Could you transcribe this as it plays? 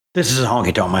This is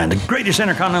Honky Tonk Man, the greatest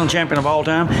Intercontinental Champion of all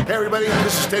time. Hey everybody,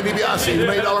 this is Ted DiBiase, the $1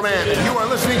 Million Man, and you are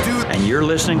listening to... And you're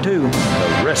listening to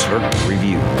The Wrestler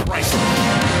Review. Priceless.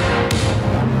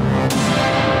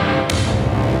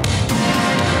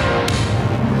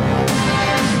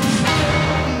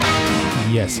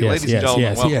 Yes. Ladies and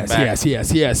gentlemen, welcome back to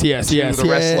The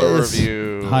Wrestler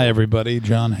Review. Hi, everybody.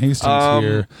 John Hastings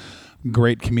here.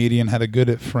 Great comedian. Had a good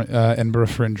Edinburgh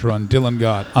Fringe run. Dylan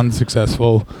got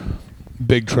unsuccessful.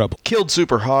 Big trouble. Killed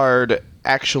super hard.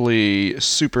 Actually,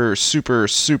 super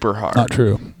hard. Not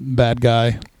true. Bad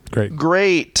guy.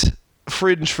 Great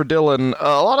Fringe for Dylan.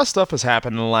 A lot of stuff has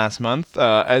happened in the last month.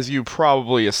 As you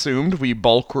probably assumed, we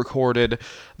bulk recorded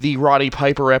the Roddy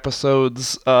Piper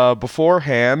episodes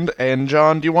beforehand. And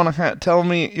John, do you want to tell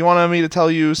me? You wanted me to tell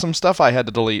you some stuff I had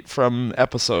to delete from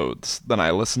episodes that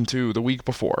I listened to the week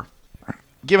before.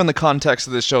 Given the context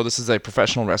of this show, this is a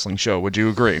professional wrestling show. Would you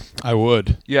agree? I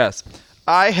would. Yes.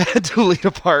 I had to delete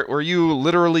a part where you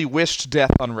literally wished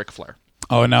death on Ric Flair.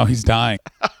 Oh, now he's dying.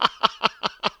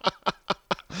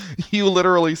 You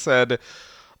literally said,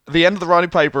 the end of the Roddy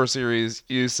Piper series,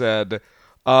 you said,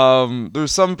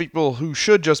 there's some people who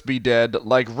should just be dead,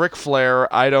 like Ric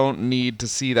Flair. I don't need to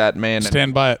see that man.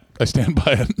 Stand by it. I stand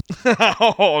by it.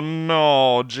 Oh,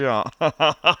 no, John.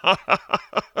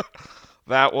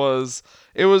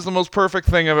 It was the most perfect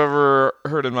thing I've ever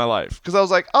heard in my life. Because I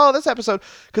was like, oh, this episode...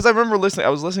 Because I remember listening. I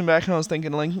was listening back and I was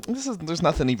thinking, like, there's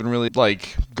nothing even really,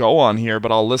 like, go on here.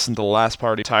 But I'll listen to the last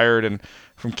part. Tired and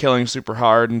from killing super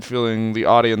hard and feeling the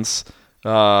audience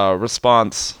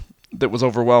response that was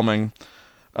overwhelming.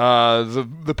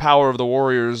 The power of the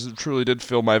Warriors truly did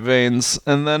fill my veins.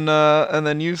 And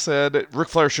then you said Ric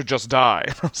Flair should just die.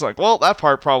 I was like, well, that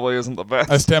part probably isn't the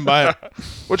best. I stand by it.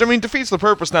 Which, I mean, defeats the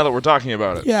purpose now that we're talking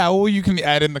about it. Yeah, well, you can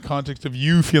add in the context of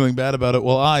you feeling bad about it.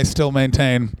 Well, I still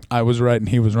maintain I was right and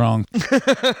he was wrong.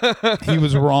 He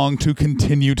was wrong to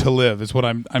continue to live is what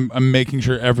I'm making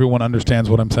sure everyone understands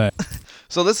what I'm saying.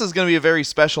 So this is going to be a very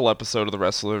special episode of the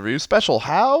Wrestler Review. Special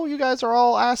how, you guys are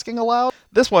all asking aloud?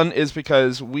 This one is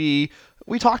because we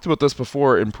talked about this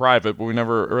before in private, but we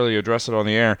never really addressed it on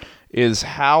the air, is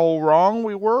how wrong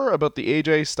we were about the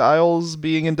AJ Styles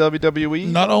being in WWE.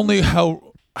 Not only how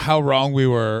wrong we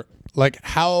were, like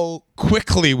how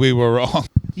quickly we were wrong.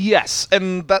 Yes,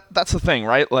 and that's the thing,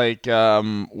 right? Like,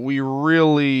 we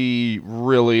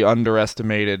really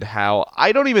underestimated how...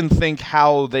 I don't even think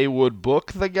how they would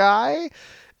book the guy.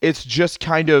 It's just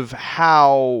kind of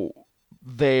how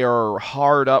they are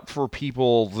hard up for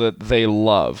people that they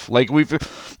love. Like, we're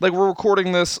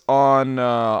recording this on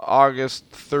August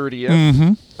 30th.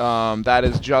 Mm-hmm. That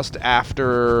is just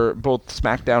after both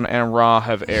SmackDown and Raw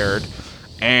have aired.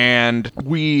 And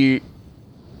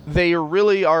they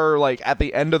really are, like, at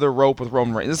the end of the rope with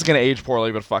Roman Reigns. This is going to age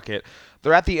poorly, but fuck it.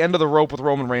 They're at the end of the rope with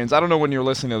Roman Reigns. I don't know when you're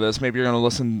listening to this. Maybe you're going to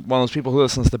listen, one of those people who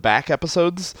listens to back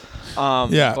episodes.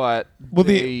 Yeah. But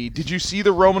did you see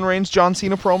the Roman Reigns John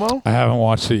Cena promo? I haven't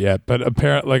watched it yet, but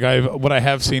apparently, what I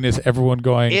have seen is everyone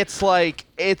going... It's like,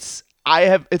 it's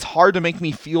hard to make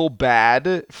me feel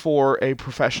bad for a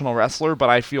professional wrestler, but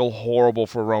I feel horrible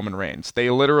for Roman Reigns. They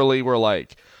literally were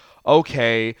like,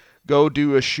 okay, go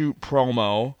do a shoot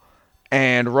promo,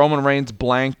 and Roman Reigns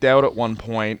blanked out at one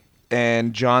point,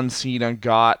 and John Cena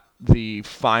got the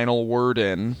final word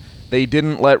in. They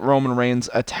didn't let Roman Reigns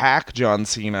attack John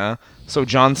Cena, so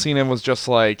John Cena was just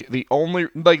like,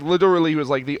 literally he was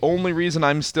like, the only reason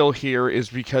I'm still here is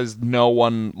because no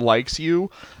one likes you.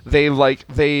 They're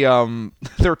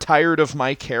tired of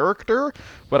my character,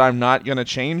 but I'm not gonna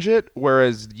change it,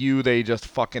 whereas they just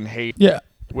fucking hate. Yeah.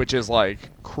 Which is like,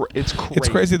 it's crazy. It's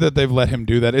crazy that they've let him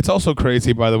do that. It's also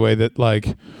crazy, by the way, that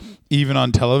like even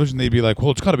on television they'd be like,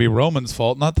 well, it's got to be Roman's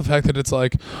fault. Not the fact that it's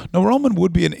like, no, Roman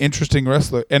would be an interesting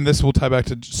wrestler, and this will tie back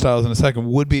to Styles in a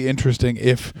second, would be interesting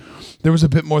if there was a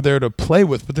bit more there to play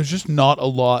with, but there's just not a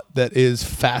lot that is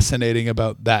fascinating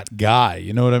about that guy.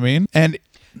 You know what I mean? And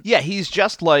yeah, he's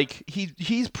just like,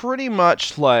 he's pretty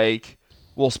much like,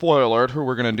 well, spoiler alert, who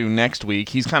we're going to do next week.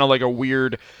 He's kind of like a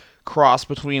weird cross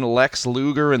between Lex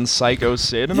Luger and Psycho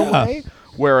Sid in a way,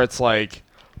 where it's like,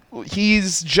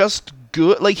 he's just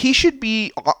good. Like, he should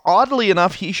be, oddly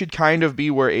enough, he should kind of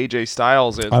be where AJ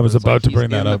Styles is. I was about to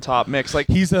bring that up. The top mix. Like,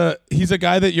 he's a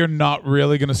guy that you're not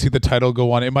really going to see the title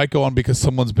go on. It might go on because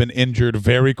someone's been injured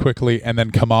very quickly and then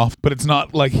come off, but it's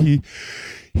not like he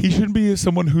shouldn't be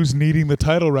someone who's needing the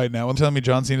title right now. And telling me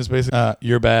John Cena's basically,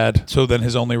 you're bad. So then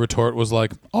his only retort was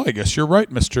like, oh, I guess you're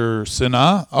right, Mr.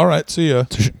 Cena. All right, see ya.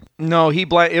 No,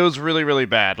 it was really, really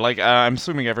bad. Like, I'm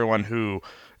assuming everyone who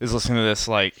is listening to this,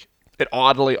 like, it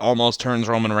oddly almost turns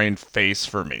Roman Reigns face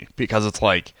for me, because it's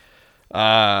like,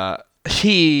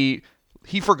 he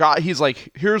he forgot. He's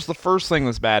like, here's the first thing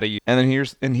that's bad at you, and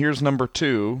then here's number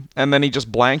 2, and then he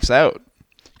just blanks out.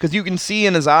 Because you can see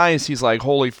in his eyes, he's like,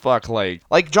 holy fuck,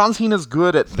 like John Cena's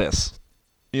good at this.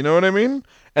 You know what I mean?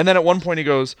 And then at one point he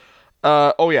goes,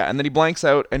 oh yeah, and then he blanks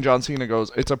out, and John Cena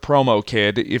goes, "It's a promo,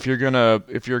 kid. If you're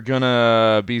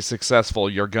gonna be successful,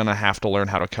 you're gonna have to learn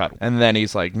how to cut." And then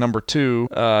he's like, "Number 2,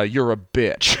 you're a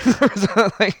bitch."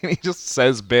 And he just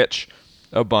says "bitch"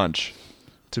 a bunch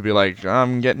to be like,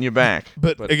 "I'm getting you back."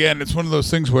 But again, it's one of those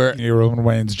things where Roman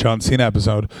Reigns John Cena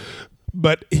episode.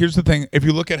 But here's the thing: if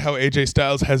you look at how AJ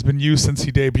Styles has been used since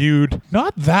he debuted,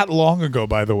 not that long ago,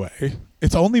 by the way,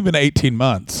 it's only been 18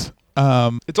 months.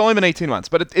 It's only been 18 months,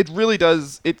 but it really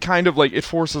does, it kind of like, it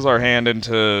forces our hand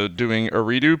into doing a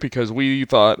redo, because we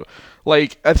thought,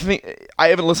 like, I think, I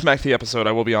haven't listened back to the episode,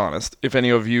 I will be honest. If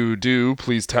any of you do,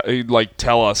 please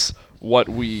tell us what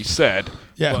we said.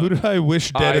 Yeah, who did I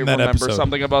wish dead in that episode? I remember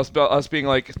something about us being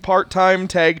like part-time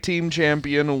tag team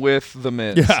champion with The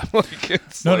Miz. Yeah.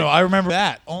 No, I remember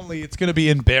that. Only it's going to be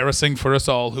embarrassing for us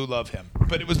all who love him.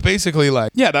 But it was basically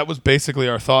like, yeah, that was basically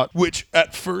our thought, which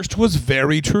at first was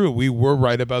very true. We were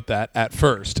right about that at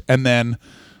first. And then,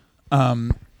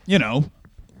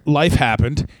 life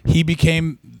happened. He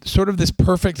became sort of this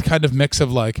perfect kind of mix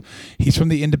of like, he's from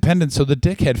the Independents, so the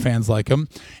dickhead fans like him,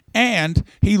 and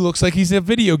he looks like he's a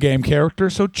video game character,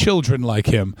 so children like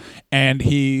him. And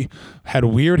he had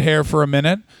weird hair for a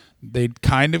minute. They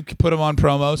kind of put him on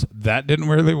promos. That didn't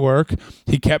really work.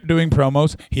 He kept doing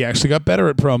promos. He actually got better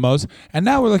at promos. And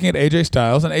now we're looking at AJ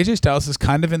Styles, and AJ Styles is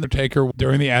kind of in the taker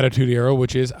during the Attitude Era,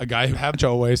 which is a guy who happens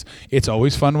always. It's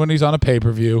always fun when he's on a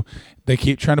pay-per-view. They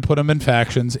keep trying to put him in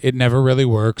factions. It never really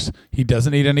works. He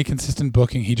doesn't need any consistent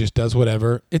booking. He just does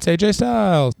whatever. It's AJ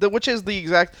Styles. Which is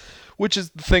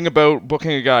the thing about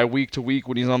booking a guy week to week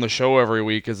when he's on the show every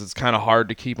week, is it's kind of hard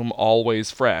to keep him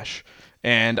always fresh.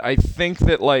 And I think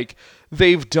that, like,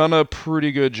 they've done a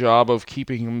pretty good job of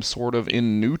keeping him sort of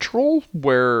in neutral,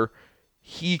 where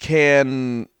he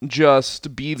can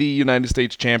just be the United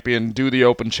States champion, do the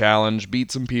open challenge,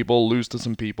 beat some people, lose to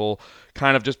some people,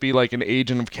 kind of just be like an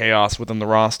agent of chaos within the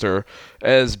roster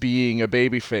as being a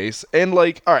babyface. And,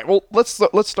 like, all right, well, let's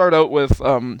start out with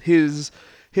his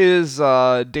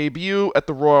debut at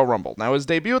the Royal Rumble. Now, his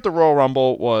debut at the Royal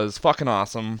Rumble was fucking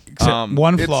awesome. Except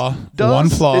one flaw.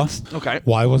 Okay.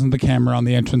 Why wasn't the camera on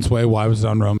the entranceway? Why was it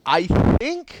on Roman? I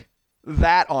think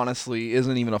that, honestly,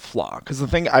 isn't even a flaw. Because the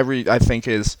thing I think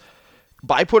is,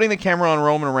 by putting the camera on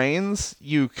Roman Reigns,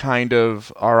 you kind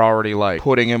of are already, like,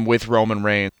 putting him with Roman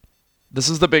Reigns. This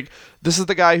is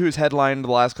the guy who's headlined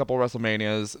the last couple of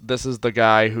WrestleManias. This is the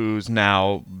guy who's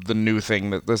now the new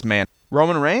thing that this man...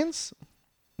 Roman Reigns?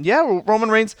 Yeah,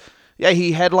 Roman Reigns. Yeah,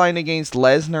 he headlined against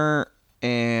Lesnar,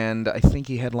 and I think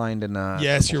he headlined in...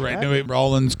 yes, you're right. No, wait,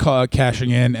 Rollins cashing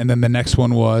in, and then the next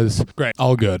one was... Great.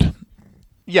 All good.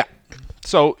 Yeah.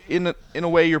 So, in a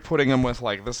way, you're putting him with,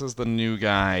 like, this is the new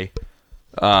guy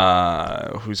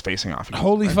who's facing off.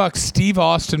 Holy fuck. Steve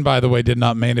Austin, by the way, did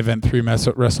not main event 3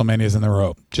 WrestleManias in a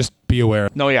row. Just be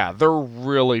aware. No, yeah. They're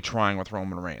really trying with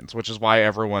Roman Reigns, which is why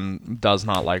everyone does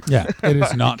not like him. Yeah, it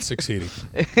is not succeeding.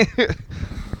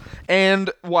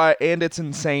 And it's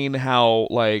insane how,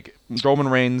 like, Roman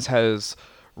Reigns has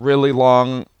really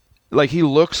long, like, he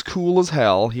looks cool as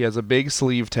hell. He has a big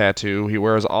sleeve tattoo. He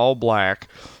wears all black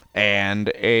and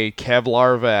a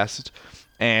Kevlar vest,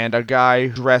 and a guy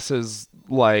dresses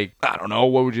like, I don't know,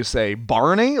 what would you say,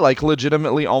 Barney? Like,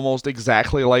 legitimately almost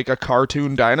exactly like a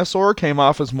cartoon dinosaur, came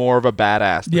off as more of a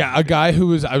badass. Yeah, a guy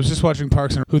who is, I was just watching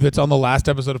Parks and that's on the last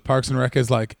episode of Parks and Rec,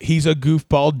 is like, he's a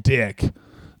goofball dick,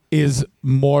 is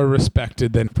more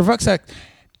respected than, for fuck's sake,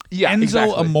 yeah, Enzo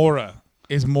exactly. Amore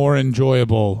is more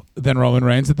enjoyable than Roman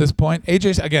Reigns at this point.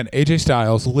 AJ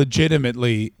Styles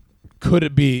legitimately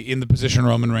could be in the position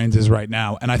Roman Reigns is right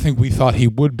now, and I think we thought he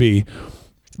would be,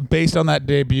 based on that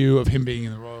debut of him being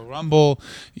in the Royal Rumble.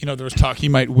 You know, there was talk he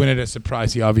might win it as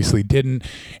surprise. He obviously didn't.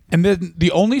 And then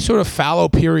the only sort of fallow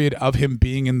period of him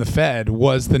being in the Fed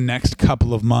was the next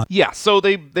couple of months. Yeah, so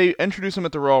they introduce him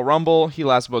at the Royal Rumble. He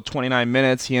lasts about 29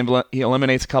 minutes. He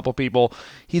eliminates a couple people.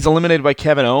 He's eliminated by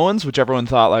Kevin Owens, which everyone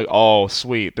thought, like, oh,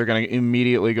 sweet. They're going to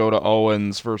immediately go to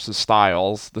Owens versus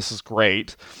Styles. This is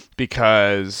great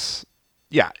because...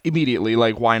 yeah, immediately,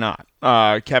 like, why not?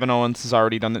 Kevin Owens has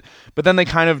already done it. But then they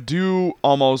kind of do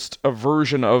almost a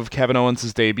version of Kevin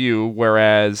Owens' debut,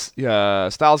 whereas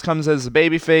Styles comes as a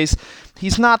babyface.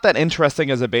 He's not that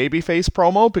interesting as a babyface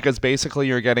promo, because basically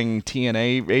you're getting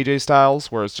TNA AJ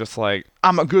Styles, where it's just like,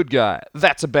 I'm a good guy,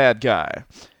 that's a bad guy.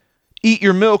 eat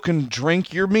your milk and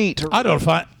drink your meat. I don't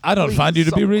find you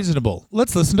to be reasonable.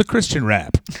 Let's listen to Christian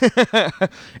rap.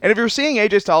 And if you're seeing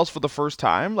AJ Styles for the first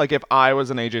time, like if I was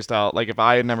an AJ Styles, like if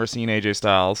I had never seen AJ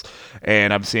Styles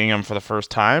and I'm seeing him for the first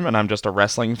time and I'm just a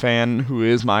wrestling fan who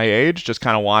is my age, just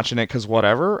kind of watching it because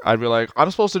whatever, I'd be like,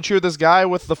 I'm supposed to cheer this guy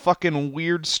with the fucking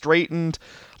weird straightened,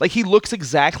 like he looks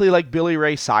exactly like Billy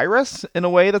Ray Cyrus in a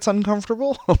way that's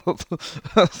uncomfortable.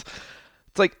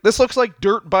 It's like, this looks like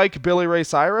dirt bike Billy Ray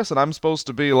Cyrus, and I'm supposed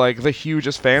to be like the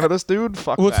hugest fan of this dude?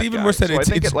 Fuck Well, that it's even guy. worse that So I it's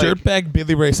think like, dirtbag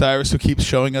Billy Ray Cyrus who keeps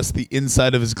showing us the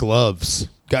inside of his gloves.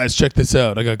 Guys, check this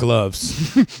out. I got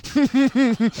gloves.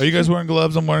 Are you guys wearing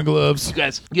gloves? I'm wearing gloves.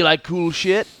 guys, you like cool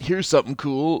shit? Here's something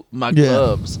cool. My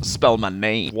gloves spell my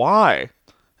name. Why?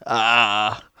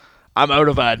 I'm out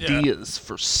of ideas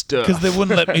for stuff. Because they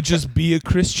wouldn't let me just be a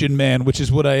Christian man, which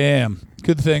is what I am.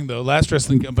 Good thing, though. Last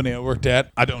wrestling company I worked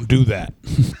at, I don't do that.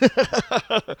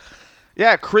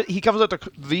 Yeah, he comes out to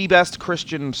the best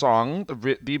Christian song,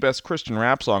 the best Christian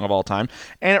rap song of all time.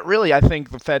 And it really, I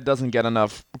think the Fed doesn't get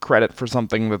enough credit for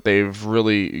something that they've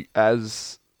really,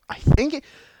 as I think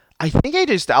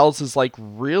AJ Styles is like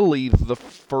really the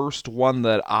first one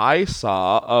that I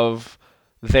saw of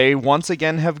they once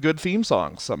again have good theme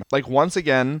songs. Like once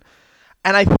again,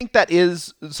 and I think that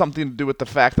is something to do with the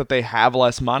fact that they have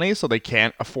less money, so they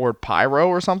can't afford pyro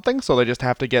or something, so they just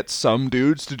have to get some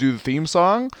dudes to do the theme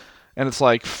song. And it's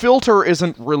like, Filter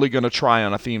isn't really going to try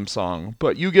on a theme song,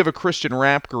 but you give a Christian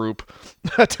rap group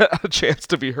a chance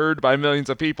to be heard by millions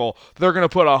of people, they're going to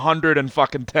put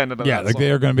 110 into that like song.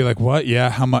 they are going to be like, what? Yeah,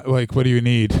 how much? Like, what do you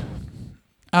need?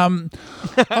 Also,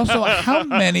 how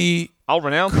many I'll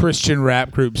renounce. Christian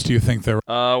rap groups do you think there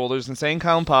are? Well, there's Insane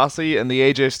Clown Posse and the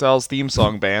AJ Styles theme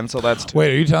song band, so that's two.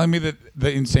 Wait, are you telling me that the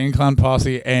Insane Clown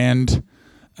Posse and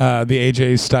the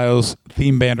AJ Styles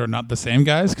theme band are not the same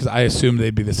guys? Because I assume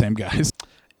they'd be the same guys.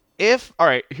 All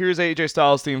right, here's AJ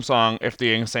Styles theme song if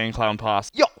the Insane Clown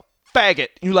Posse. Yo, faggot,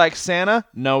 you like Santa?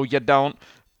 No, you don't.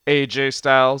 AJ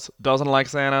Styles doesn't like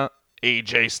Santa.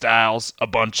 AJ Styles, a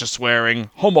bunch of swearing.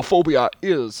 Homophobia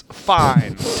is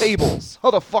fine. Tables, how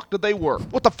the fuck did they work?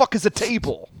 What the fuck is a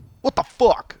table? What the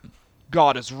fuck?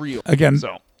 God is real. Again,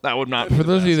 So, that would not be for the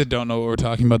those of you best. that don't know what we're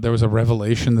talking about, there was a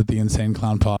revelation that the Insane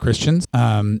Clown Posse were Christians,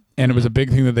 and it was a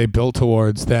big thing that they built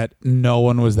towards that no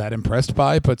one was that impressed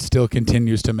by, but still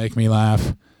continues to make me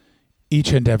laugh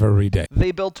each and every day.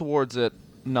 They built towards it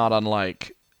not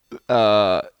unlike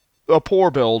a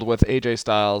poor build with AJ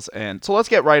Styles. And so let's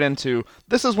get right into,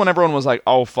 this is when everyone was like,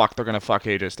 oh fuck, they're gonna fuck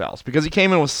AJ Styles, because he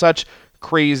came in with such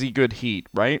crazy good heat,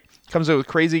 right? Comes in with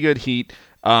crazy good heat.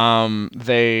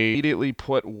 They immediately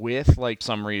put with, like,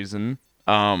 some reason,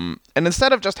 and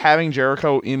instead of just having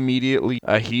Jericho immediately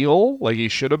a heel like he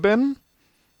should have been,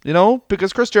 you know,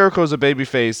 because Chris Jericho's a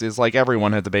babyface is like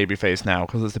everyone has a babyface now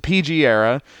because it's the PG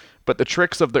era, but the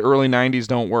tricks of the early 90s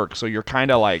don't work, so you're kind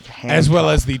of like handcuffed. As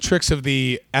well as the tricks of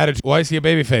the attitude. Why is he a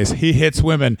babyface? He hits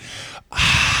women.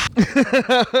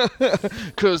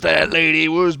 Because that lady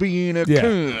was being a Yeah.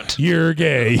 cunt. You're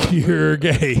gay. You're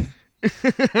gay.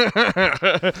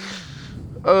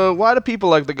 Why do people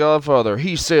like The Godfather?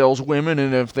 He sells women,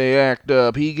 and if they act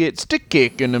up, he gets to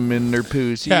kicking them in their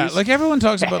pussies. Yeah, like everyone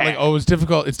talks about, like, oh, it's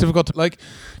difficult. It's difficult to, like,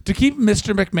 to keep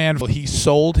Mr. McMahon. He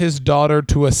sold his daughter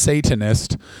to a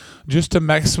Satanist just to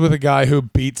mess with a guy who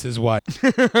beats his wife.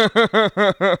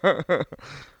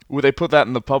 Well, they put that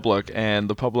in the public, and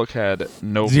the public had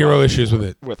no Zero problem issues with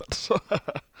it. with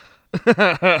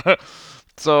it.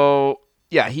 So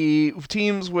yeah, he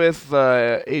teams with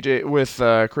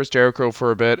Chris Jericho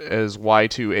for a bit as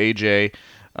Y2 AJ,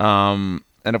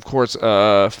 and of course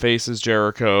faces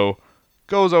Jericho,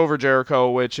 goes over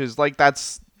Jericho, which is like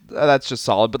that's just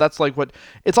solid. But that's like what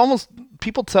it's almost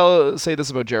people say this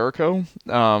about Jericho,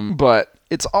 but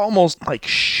it's almost like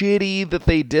shitty that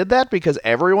they did that because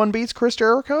everyone beats Chris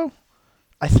Jericho.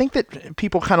 I think that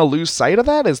people kind of lose sight of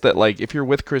that, is that, like, if you're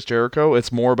with Chris Jericho,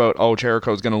 it's more about, oh,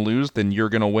 Jericho's going to lose than you're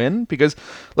going to win. Because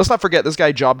let's not forget, this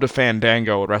guy jobbed to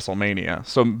Fandango at WrestleMania.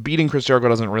 So beating Chris Jericho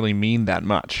doesn't really mean that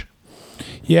much.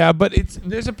 Yeah, but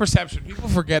there's a perception. People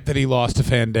forget that he lost to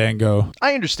Fandango.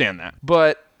 I understand that.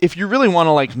 But if you really want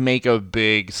to, like, make a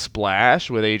big splash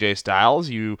with AJ Styles,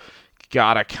 you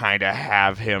gotta kind of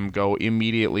have him go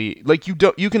immediately. Like, you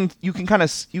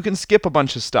can skip a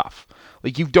bunch of stuff.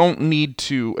 Like, you don't need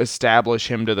to establish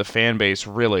him to the fan base,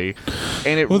 really.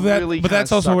 And it But really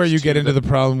that's also where you get into the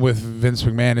problem with Vince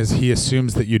McMahon is he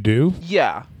assumes that you do.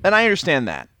 Yeah, and I understand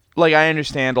that. Like, I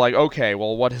understand, like, okay,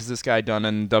 well, what has this guy done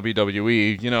in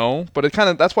WWE, you know? But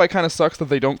that's why it kind of sucks that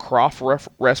they don't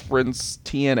cross-reference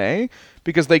TNA,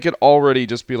 because they could already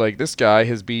just be like, this guy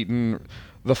has beaten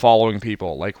the following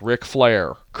people, like Ric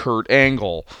Flair, Kurt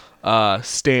Angle,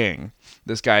 Sting.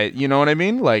 This guy, you know what I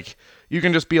mean? Like, you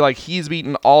can just be like, he's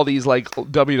beaten all these like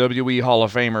WWE Hall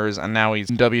of Famers, and now he's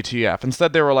in WTF.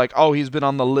 Instead, they were like, oh, he's been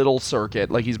on the little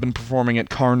circuit, like he's been performing at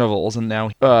carnivals, and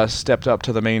now stepped up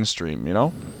to the mainstream. You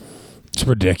know, It's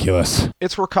ridiculous.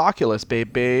 it's ridiculous,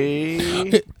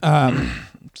 baby.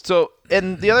 So,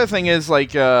 and the other thing is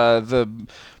like the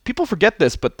people forget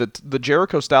this, but the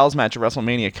Jericho Styles match at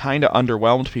WrestleMania kind of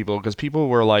underwhelmed people because people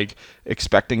were like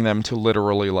expecting them to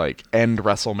literally like end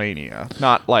WrestleMania,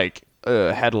 not like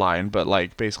headline, but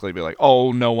like basically be like,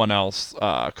 oh, no one else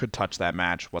could touch that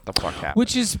match. What the fuck happened?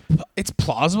 Which is, it's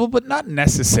plausible, but not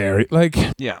necessary. Like,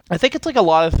 Yeah, I think it's like a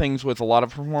lot of things with a lot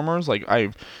of performers. Like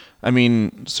I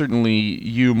mean, certainly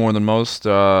you more than most,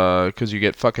 because you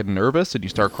get fucking nervous and you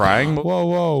start crying.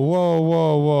 whoa.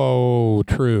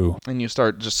 True. And you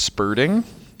start just spurting.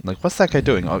 Like, what's that guy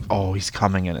doing? Oh, he's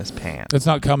coming in his pants. It's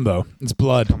not cum, though. It's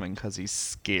blood. Coming because he's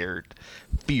scared.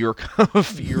 Fear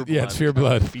blood. Yeah, it's fear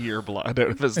blood. Fear blood out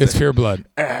of his It's fear blood.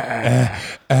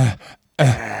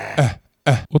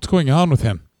 What's going on with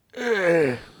him?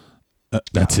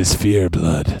 That's his fear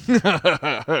blood.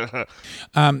 The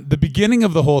beginning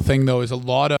of the whole thing, though, is a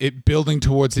lot of it building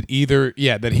towards it either,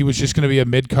 that he was just going to be a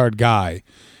mid-card guy.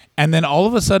 And then all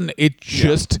of a sudden, it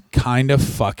just kind of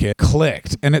fucking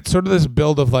clicked. And it's sort of this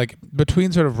build of like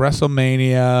between sort of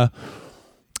WrestleMania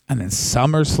and then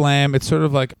SummerSlam. It's sort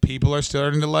of like people are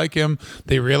starting to like him.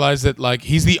 They realize that like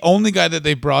he's the only guy that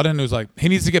they brought in who's like, he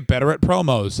needs to get better at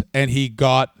promos. And he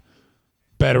got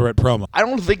better at promo. I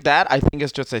don't think that. I think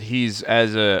it's just that he's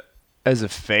as a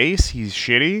face, he's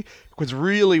shitty. Because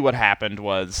really, what happened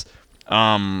was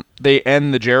they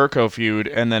end the Jericho feud,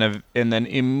 and then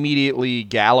immediately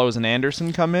Gallows and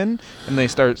Anderson come in, and they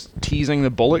start teasing the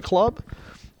Bullet Club.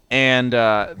 And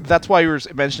that's why you were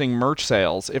mentioning merch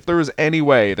sales. If there was any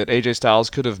way that AJ Styles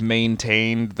could have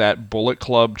maintained that Bullet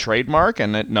Club trademark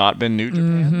and it not been New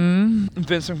Japan,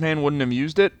 Vince McMahon wouldn't have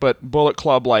used it. But Bullet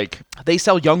Club, like, they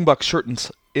sell Young Bucks shirts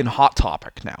in Hot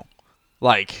Topic now.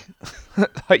 Like,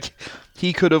 like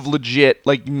he could have legit,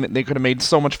 like, they could have made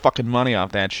so much fucking money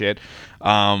off that shit.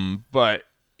 But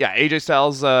yeah, AJ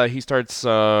Styles, he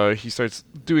starts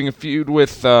doing a feud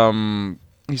with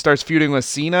he starts feuding with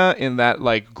Cena in that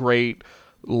like great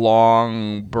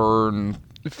long burn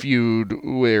feud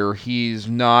where he's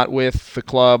not with the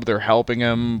club, they're helping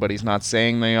him, but he's not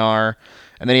saying they are.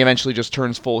 And then he eventually just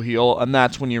turns full heel, and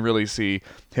that's when you really see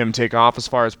him take off as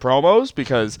far as promos,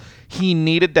 because he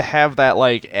needed to have that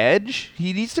like edge.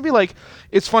 He needs to be like,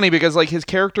 it's funny because like his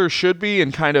character should be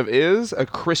and kind of is a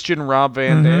Christian Rob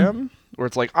Van Dam, where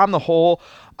it's like, I'm the whole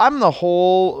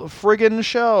friggin'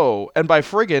 show. And by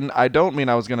friggin', I don't mean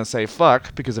I was gonna say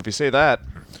fuck, because if you say that,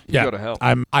 you go to hell.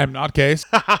 I'm not gay.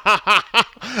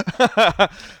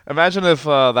 Imagine if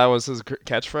that was his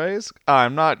catchphrase.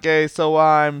 I'm not gay, so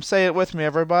I'm, say it with me,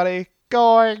 everybody,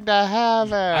 going to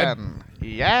heaven.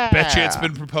 Yeah. Bet you it's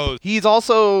been proposed. He's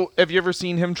also, have you ever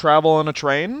seen him travel on a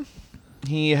train?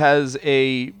 He has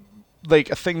a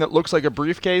thing that looks like a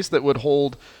briefcase that would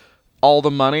hold all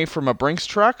the money from a Brinks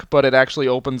truck, but it actually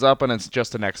opens up and it's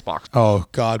just an Xbox. Oh,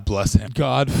 God bless him.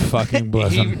 God fucking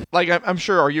bless him. Like, I'm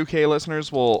sure our UK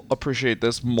listeners will appreciate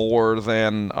this more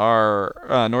than our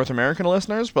North American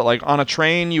listeners, but like on a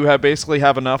train, you basically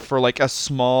have enough for like a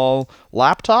small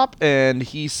laptop, and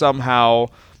he somehow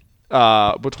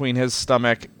between his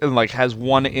stomach and like has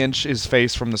 1 inch his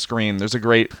face from the screen. There's a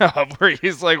great where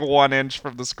he's like 1 inch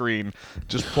from the screen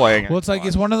just playing. Well, it's like,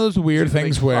 it's one of those weird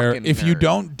things where if you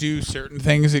don't do certain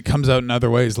things, it comes out in other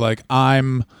ways. Like,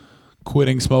 I'm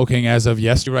quitting smoking as of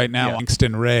yesterday right now, angst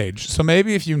and rage. So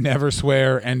maybe if you never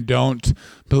swear and don't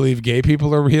believe gay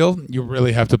people are real, you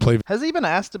really have to play. Has he been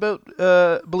asked about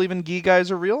believing gay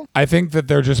guys are real? I think that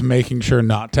they're just making sure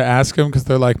not to ask him because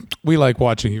they're like, we like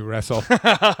watching you wrestle.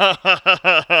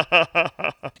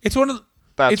 It's one of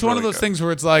those things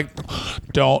where it's like,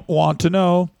 don't want to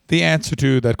know the answer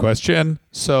to that question,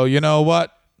 so you know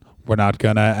what? We're not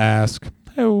gonna ask.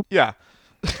 Oh. Yeah.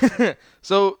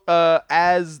 So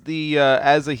as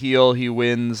a heel, he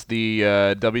wins the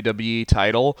WWE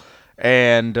title,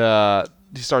 and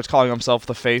he starts calling himself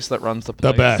the face that runs the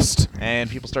place. The best. And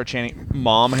people start chanting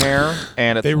 "mom hair,"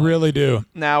 and it's they really do.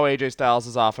 Now AJ Styles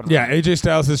is off and running. AJ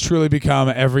Styles has truly become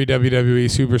every WWE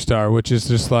superstar, which is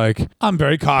just like, I'm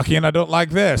very cocky and I don't like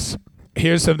this.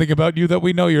 Here's something about you that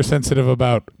we know you're sensitive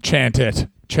about. Chant it.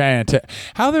 Chant it.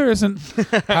 How there isn't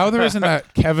a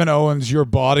Kevin Owens, your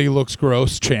body looks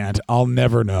gross chant. I'll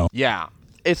never know. Yeah.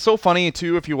 It's so funny,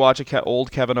 too, if you watch a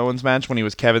old Kevin Owens match when he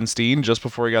was Kevin Steen, just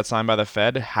before he got signed by the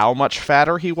Fed, how much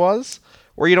fatter he was.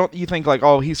 Or you think like,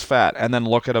 oh, he's fat, and then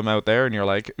look at him out there and you're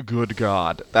like, good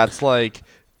God. That's like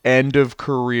end of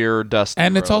career Dusty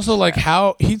And it's Rhodes also like fat.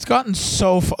 how he's gotten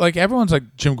so like everyone's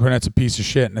like Jim Cornette's a piece of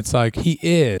shit, and it's like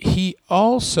he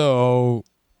also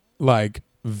like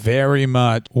very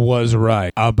much was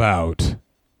right about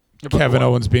Kevin what?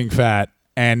 Owens being fat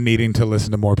and needing to listen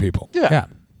to more people. Yeah.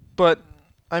 But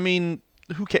I mean,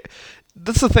 who cares?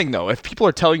 That's the thing, though. If people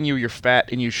are telling you you're fat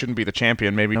and you shouldn't be the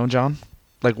champion, maybe John.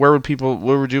 Like, where would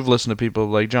you have listened to people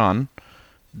like John?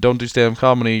 Don't do stand-up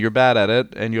comedy. You're bad at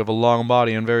it, and you have a long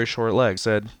body and very short legs.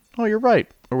 Said, oh, you're right.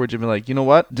 Or would you be like, you know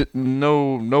what?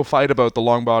 No fight about the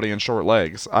long body and short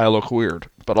legs. I look weird.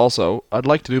 But also, I'd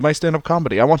like to do my stand-up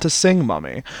comedy. I want to sing,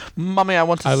 Mummy. Mummy, I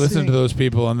want to sing. I listened to those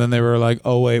people, and then they were like,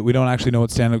 oh, wait, we don't actually know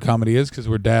what stand-up comedy is because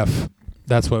we're deaf.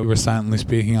 That's why we were silently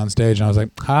speaking on stage. And I was like,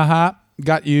 ha ha,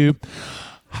 got you.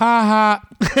 Ha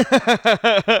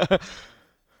ha.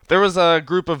 There was a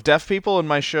group of deaf people in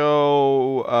my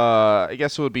show, I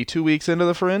guess it would be 2 weeks into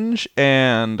the Fringe,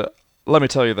 and let me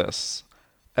tell you this.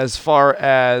 As far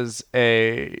as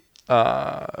a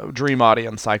dream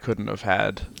audience, I couldn't have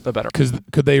had a better. Because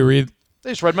could they read?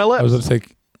 They just read my I was lips, going to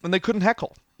say, and they couldn't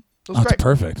heckle. It was oh, that's great.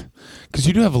 perfect. Because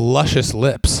you do have luscious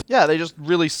lips. Yeah, they just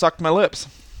really sucked my lips.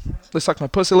 They sucked my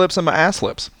pussy lips and my ass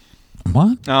lips.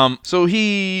 What? So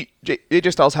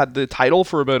AJ Styles had the title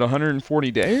for about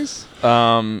 140 days,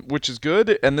 which is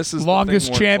good. And this is Longest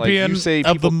the thing where, champion like, you say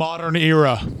of people, the modern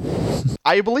era.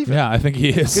 I believe it. Yeah, I think he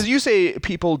is. Because you say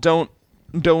people don't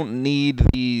need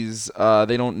these.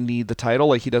 They don't need the title.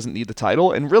 Like, he doesn't need the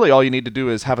title. And really, all you need to do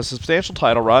is have a substantial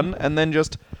title run, and then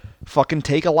just fucking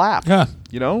take a lap. Yeah.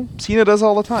 You know, Cena does it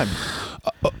all the time.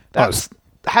 That's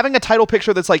having a title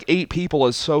picture that's like 8 people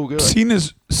is so good.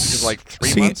 Cena's It's like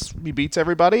 3 months, he beats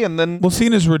everybody, and then Well,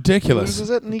 Cena's he ridiculous. loses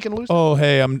it, and he can lose it. Oh,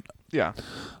 hey, Yeah.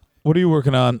 what are you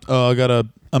working on? Oh,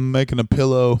 I'm making a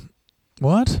pillow.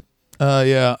 What?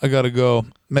 Yeah, I gotta go.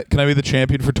 Can I be the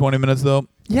champion for 20 minutes though?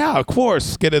 Yeah, of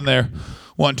course. Get in there.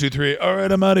 1, 2, 3. All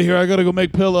right, I'm out of here. I gotta go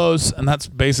make pillows. And that's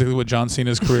basically what John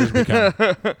Cena's career has become.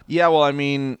 Yeah, well, I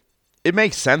mean, it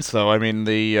makes sense, though. I mean,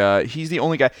 he's the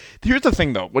only guy. Here's the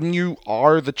thing, though. When you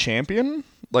are the champion,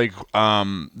 like,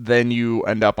 then you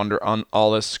end up under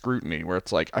all this scrutiny, where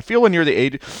it's like, I feel when you're the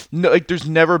age, no, like, there's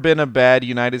never been a bad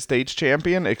United States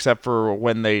champion, except for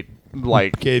when they,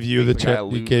 like, Gave you the make guy you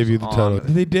lose gave you the on- title.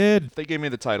 They did. If they gave me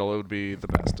the title, it would be the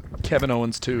best. Kevin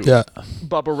Owens, too. Yeah.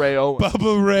 Bubba Ray Owens.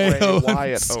 Bubba Ray Owens.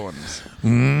 Wyatt Owens.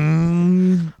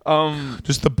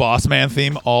 Just the boss man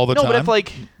theme all the No, time. but if,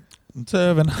 like,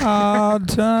 Serving hard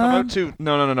time. about to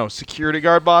no security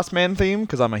guard boss man theme,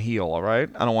 because I'm a heel, all right?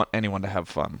 I don't want anyone to have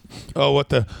fun. Oh, what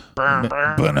the?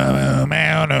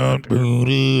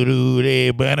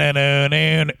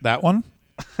 That one?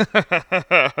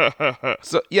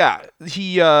 So yeah,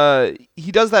 he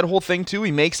does that whole thing too.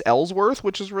 He makes Ellsworth,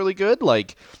 which is really good.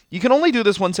 Like, you can only do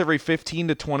this once every 15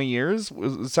 to 20 years.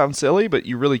 It sounds silly, but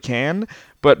you really can.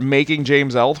 But making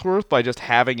James Ellsworth by just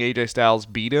having AJ Styles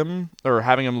beat him, or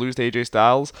having him lose to AJ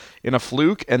Styles in a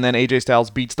fluke, and then AJ Styles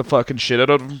beats the fucking shit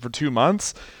out of him for 2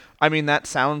 months. I mean, that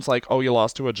sounds like, oh, you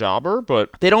lost to a jobber,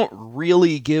 but they don't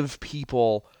really give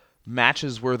people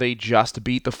matches where they just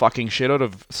beat the fucking shit out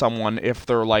of someone if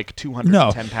they're like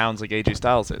 210 pounds like AJ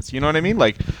Styles is. You know what I mean?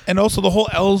 Like, And also the whole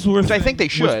Ellsworth. which I think they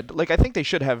thing was- should. Like, I think they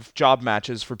should have job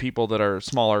matches for people that are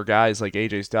smaller guys like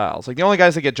AJ Styles. Like, the only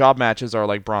guys that get job matches are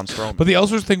like Braun Strowman. But the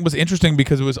Ellsworth thing was interesting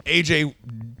because it was AJ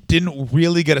didn't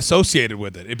really get associated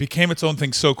with it. It became its own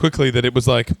thing so quickly that it was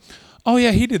like, oh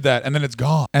yeah, he did that, and then it's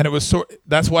gone. And it was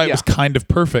that's why it was kind of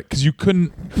perfect, because you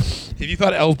couldn't. If you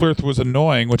thought Ellsworth was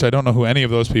annoying, which I don't know who any of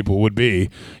those people would be,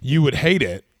 you would hate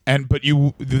it, but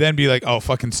you then be like, oh,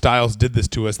 fucking Styles did this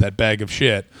to us, that bag of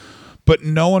shit. But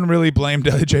no one really blamed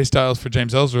AJ Styles for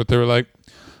James Ellsworth. They were like,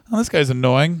 oh, this guy's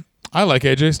annoying. I like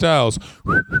AJ Styles.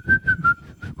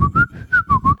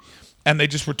 And they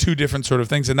just were two different sort of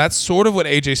things. And that's sort of what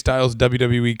AJ Styles'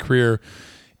 WWE career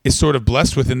is sort of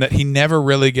blessed with, in that he never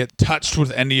really get touched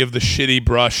with any of the shitty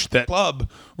brush. That club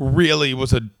really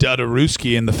was a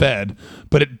dudarooski in the Fed,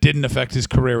 but it didn't affect his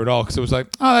career at all, because it was like,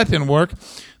 oh, that didn't work.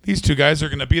 These two guys are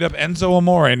going to beat up Enzo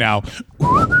Amore now.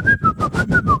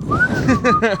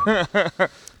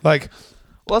 Like,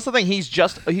 well, that's the thing.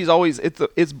 He's always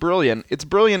it's brilliant. It's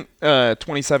brilliant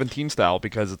 2017 style,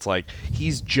 because it's like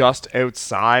he's just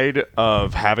outside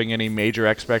of having any major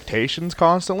expectations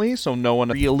constantly, so no one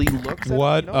really looks at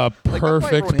What him, you know? a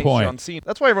perfect point.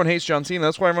 That's why everyone hates John Cena.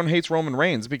 That's why everyone hates Roman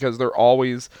Reigns, because they're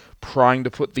always trying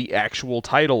to put the actual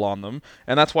title on them.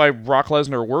 And that's why Brock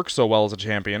Lesnar works so well as a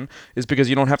champion, is because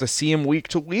you don't have to see him week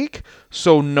to week,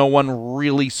 so no one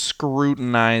really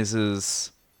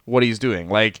scrutinizes what he's doing.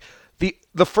 Like,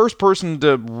 the first person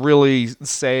to really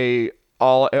say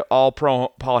Paul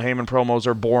Heyman promos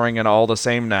are boring and all the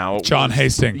same now. John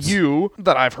Hastings. You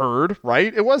that I've heard,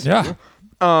 right? It was Yeah.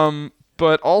 you.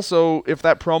 But also, if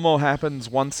that promo happens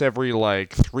once every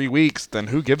 3 weeks, then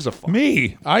who gives a fuck?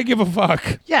 Me. I give a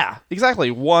fuck. Yeah,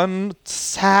 exactly. One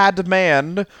sad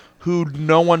man who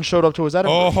no one showed up to his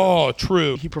Edinburgh. Oh,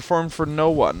 true. He performed for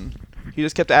no one. He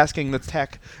just kept asking the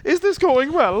tech, "Is this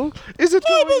going well? Is it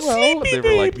going well?" And they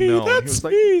were like, "No." And he was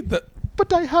like,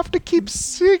 "But I have to keep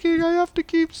singing. I have to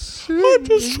keep singing." I'm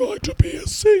just trying to be a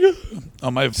singer.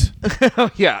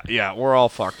 Yeah, we're all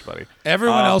fucked, buddy.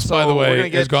 Everyone else, by the so we're way, gonna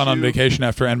get has gone on to- vacation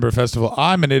after Edinburgh Festival.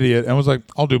 I'm an idiot and was like,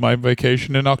 I'll do my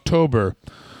vacation in October.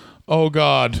 Oh,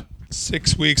 God.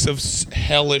 6 weeks of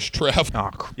hellish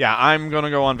travel. Yeah, I'm going to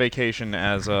go on vacation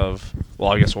as of,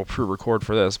 well, I guess we'll pre-record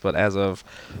for this, but as of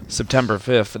September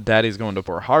 5th, Daddy's going to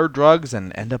pour hard drugs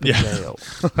and end up in jail.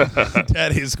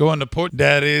 Daddy's going to put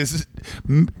Daddy's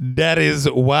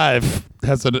wife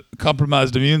has a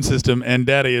compromised immune system and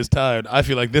Daddy is tired. I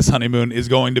feel like this honeymoon is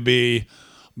going to be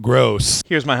gross.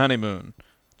 Here's my honeymoon.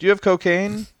 Do you have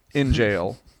cocaine? In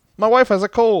jail. My wife has a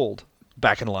cold.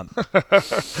 Back in London.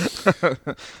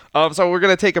 So we're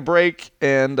going to take a break,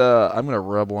 and I'm going to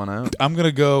rub one out. I'm going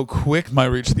to go quick my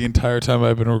reach the entire time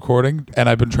I've been recording, and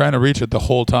I've been trying to reach it the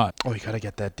whole time. Oh, you got to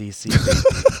get that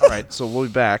DC. All right, so we'll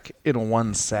be back in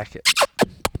 1 second.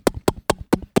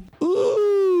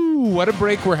 Ooh, what a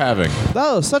break we're having.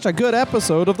 That was such a good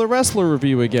episode of the Wrestler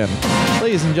Review again.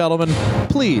 Ladies and gentlemen,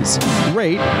 please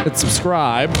rate and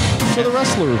subscribe to the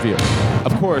Wrestler Review.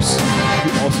 Of course,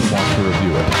 we also want to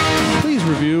review it. Please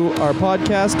review our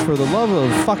podcast for the love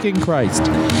of fucking Christ.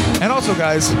 And also,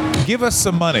 guys, give us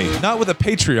some money. Not with a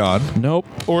Patreon Nope.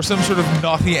 or some sort of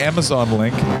naughty Amazon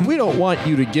link. We don't want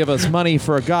you to give us money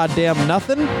for a goddamn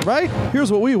nothing, right?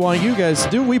 Here's what we want you guys to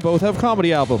do. We both have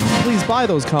comedy albums. Please buy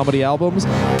those comedy albums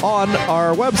on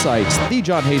our websites,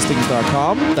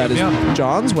 thejohnhastings.com. That is Yeah.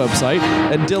 John's website.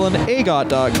 And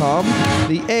DylanAgot.com.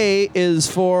 The A is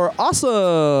for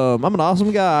awesome. I'm an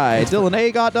awesome guy.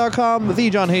 DylanAgot.com,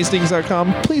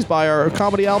 thejohnhastings.com. Please buy our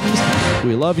comedy albums.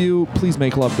 We love you. Please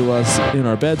make love to us in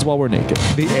our beds while we're naked.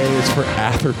 The A is for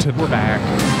Atherton. We're back.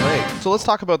 Great. So let's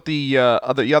talk about the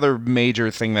other major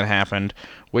thing that happened,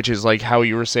 which is how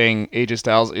you were saying AJ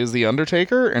Styles is the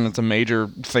Undertaker, and it's a major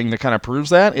thing that kind of proves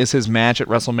that, is his match at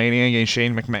WrestleMania against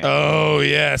Shane McMahon. Oh,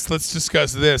 yes. Let's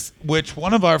discuss this, which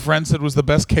one of our friends said was the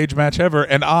best cage match ever,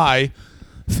 and I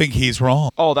think he's wrong.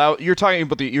 Oh, you're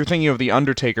thinking of the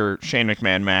Undertaker Shane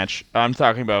McMahon match. I'm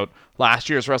talking about last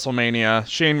year's WrestleMania,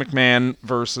 Shane McMahon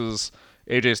versus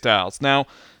AJ Styles. Now,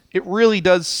 it really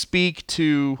does speak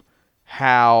to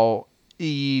how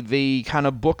they kind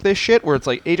of book this shit, where it's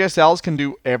AJ Styles can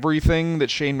do everything that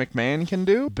Shane McMahon can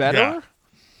do better, Yeah.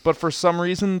 but for some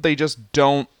reason they just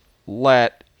don't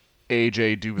let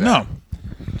AJ do that. No.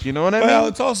 Do you know what I mean? Well,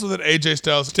 it's also that AJ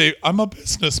Styles, I'm a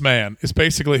businessman, is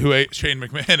basically who Shane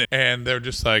McMahon is. And they're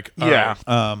just like, all Yeah.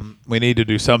 right, we need to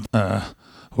do something.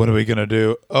 What are we going to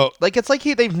do? Oh, It's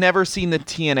they've never seen the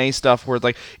TNA stuff where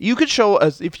you could show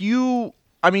us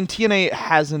TNA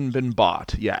hasn't been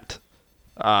bought yet.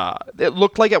 It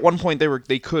looked like at one point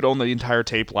they could own the entire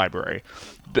tape library,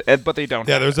 but they don't.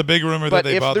 yeah, have there's it. a big rumor But that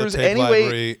they if bought the there's tape any way-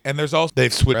 library. And there's also,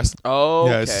 they've switched. Oh,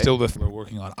 Yeah, it's okay. still the thing we're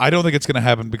working on. I don't think it's going to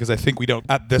happen because I think we don't,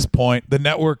 at this point, the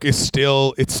network is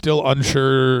still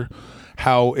unsure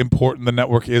how important the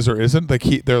network is or isn't.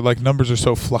 Their numbers are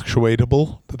so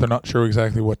fluctuatable that they're not sure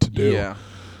exactly what to do. Yeah,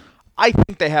 I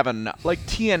think they have enough.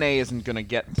 TNA isn't gonna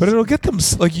get. But it'll get them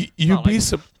you'd be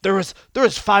There was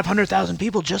 500,000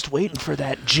 people just waiting for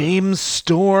that James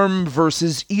Storm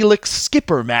versus Elix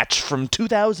Skipper match from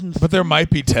 2000. But there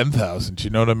might be 10,000. You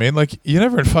know what I mean? You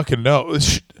never fucking know.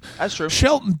 That's true.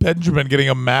 Shelton Benjamin getting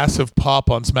a massive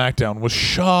pop on SmackDown was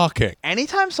shocking.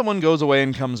 Anytime someone goes away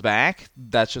and comes back,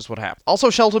 that's just what happens. Also,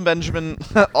 Shelton Benjamin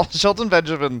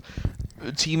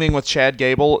teaming with Chad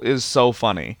Gable is so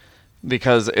funny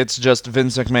because it's just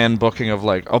Vince McMahon booking of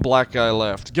a black guy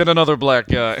left, get another black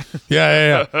guy.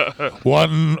 Yeah.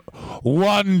 One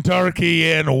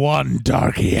darky in, one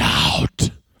darky out.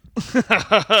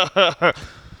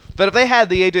 But if they had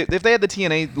the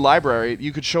TNA library,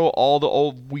 you could show all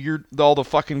the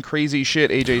fucking crazy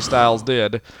shit AJ Styles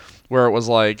did, where it was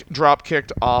drop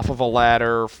kicked off of a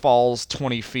ladder, falls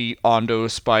 20 feet onto a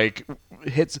spike,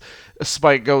 hits a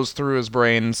spike, goes through his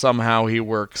brain, somehow he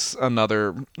works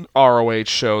another ROH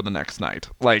show the next night.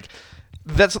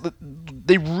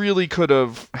 They really could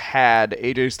have had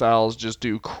AJ Styles just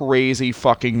do crazy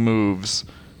fucking moves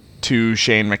to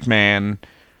Shane McMahon.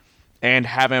 and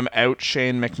have him out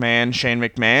Shane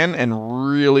McMahon, and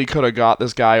really could have got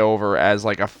this guy over as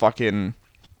like a fucking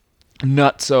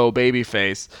nutso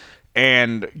babyface.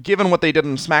 And given what they did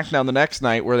in SmackDown the next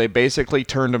night, where they basically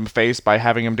turned him face by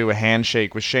having him do a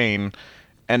handshake with Shane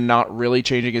and not really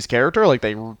changing his character, like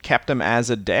they kept him as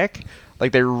a dick,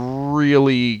 like they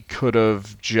really could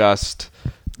have just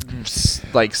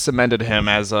like cemented him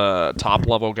as a top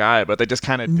level guy, but they just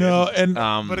kind of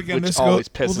but again, which this always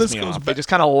goes, pisses me off. They just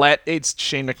kind of let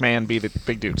Shane McMahon be the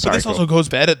big dude. But Sorry, this also goes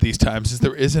bad at these times, is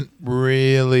there isn't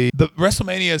really the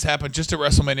WrestleMania has happened just at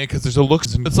WrestleMania because there's a look.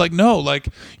 It's like, no, like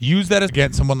use that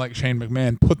against someone like Shane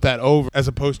McMahon, put that over, as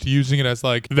opposed to using it as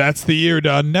like, that's the year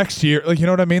done, next year, like, you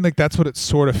know what I mean? Like that's what it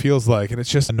sort of feels like, and it's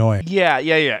just annoying. Yeah.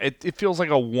 It feels like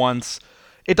a once.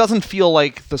 It doesn't feel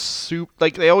like the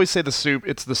like they always say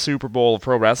it's the Super Bowl of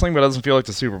pro wrestling, but it doesn't feel like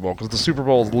the Super Bowl, because the Super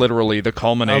Bowl is literally the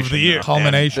culmination of the year. And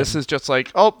Culmination. this is just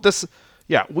like,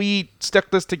 we stuck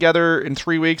this together in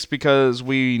 3 weeks because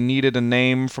we needed a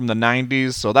name from the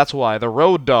 90s, so that's why the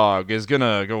Road Dogg is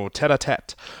gonna go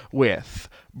tete-a-tete with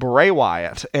Bray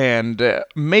Wyatt and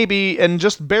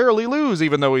just barely lose,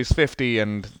 even though he's 50,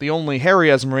 and the only hair he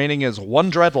has remaining is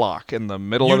one dreadlock in the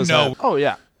middle of his head. Oh,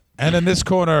 yeah. And in this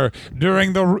corner,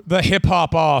 during the hip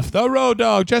hop off, the Road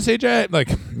Dogg, Jesse J. Like,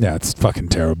 yeah, it's fucking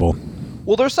terrible.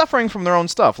 Well, they're suffering from their own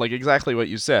stuff, like exactly what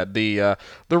you said. The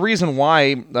reason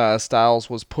why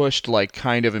Styles was pushed like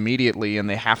kind of immediately, and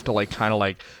they have to like kind of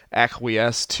like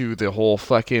acquiesce to the whole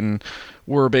fucking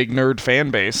we're a big nerd fan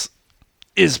base,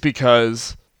 is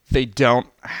because they don't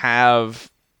have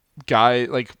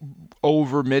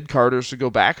over mid-carders to go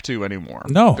back to anymore.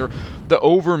 No. The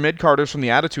over mid-carders from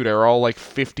the Attitude Era are all like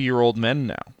 50-year-old men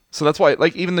now. So that's why,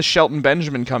 like, even the Shelton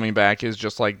Benjamin coming back is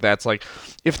just like, that's like,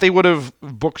 if they would have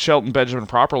booked Shelton Benjamin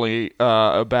properly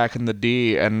back in the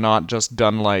D and not just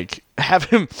done like, have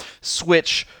him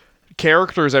switch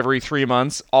characters every 3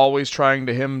 months, always trying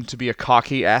to be a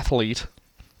cocky athlete,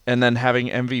 and then having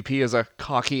MVP as a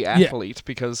cocky athlete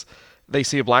because they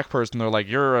see a black person, they're like,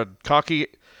 you're cocky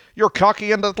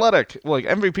and athletic. Like,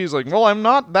 MVP's like, well, I'm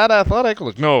not that athletic.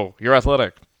 Like, no, you're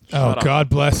athletic. Oh, God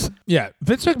bless. Yeah,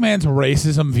 Vince McMahon's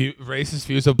racist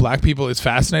views of black people is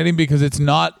fascinating, because it's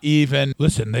not even,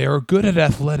 listen, they are good at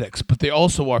athletics, but they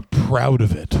also are proud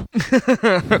of it.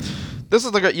 This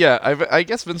is I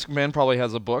guess Vince McMahon probably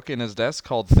has a book in his desk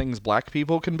called Things Black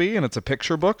People Can Be, and it's a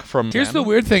picture book from... Here's the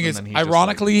weird thing is,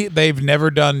 ironically, they've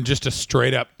never done just a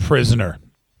straight-up prisoner.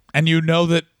 And you know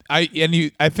that I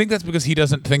think that's because he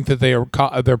doesn't think that they're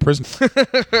prisoners.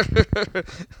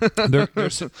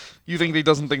 You think he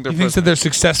doesn't think they're prisoners? He thinks that they're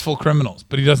successful criminals,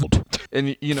 but he doesn't.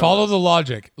 And follow the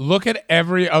logic. Look at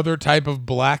every other type of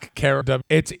black character.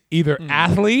 It's either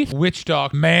athlete, witch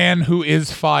doctor, man who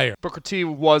is fired. Booker T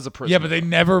was a prisoner. Yeah, but they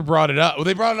never brought it up. Well,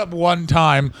 they brought it up one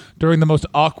time during the most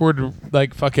awkward,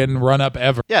 like, fucking run-up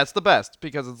ever. Yeah, it's the best,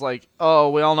 because it's like, oh,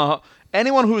 we all know how...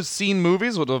 Anyone who's seen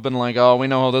movies would have been like, oh, we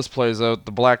know how this plays out.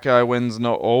 The black guy wins.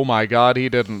 No, oh my God, he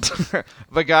didn't.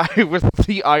 The guy with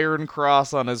the Iron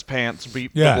Cross on his pants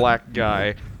beat the black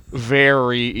guy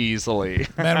very easily.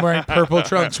 Man wearing purple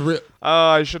trunks. Oh,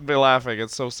 I shouldn't be laughing.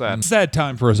 It's so sad. Sad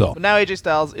time for us all. But now AJ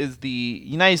Styles is the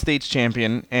United States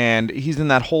champion, and he's in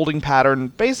that holding pattern,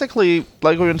 basically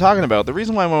like we've been talking about. The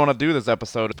reason why we want to do this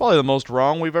episode is probably the most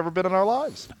wrong we've ever been in our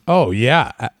lives. Oh,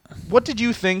 yeah. What did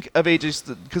you think of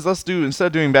AJ? Because instead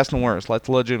of doing best and worst, let's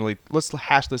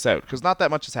hash this out. Because not that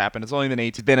much has happened. It's only been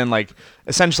 8. He's been in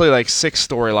essentially 6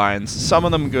 storylines. Some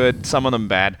of them good, some of them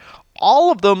bad.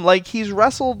 All of them, he's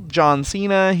wrestled John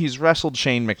Cena, he's wrestled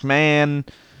Shane McMahon.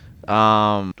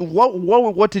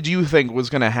 What did you think was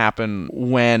going to happen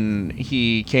when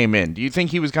he came in? Do you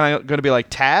think he was going to be like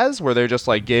Taz, where they just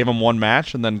gave him one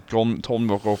match and then told him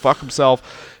to go fuck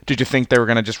himself? Did you think they were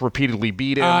going to just repeatedly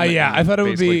beat him? Yeah, I thought it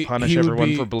would be punish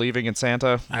everyone for believing in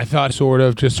Santa. I thought sort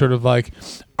of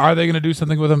are they going to do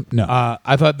something with him? No.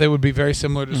 I thought they would be very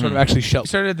similar to sort of actually Shelton.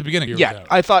 Started at the beginning. Yeah,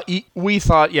 I thought we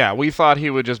thought he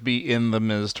would just be in the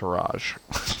Miz Taraj.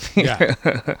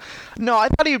 Yeah. No, I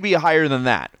thought he would be higher than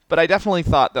that, but I definitely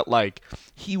thought that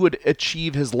he would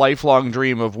achieve his lifelong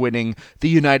dream of winning the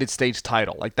United States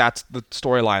title. That's the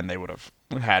storyline they would have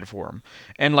had for him,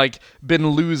 and been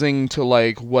losing to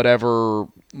whatever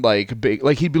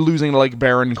big, he'd be losing to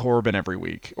Baron Corbin every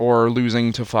week, or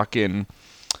losing to fucking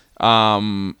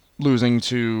losing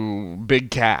to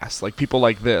Big Cass, people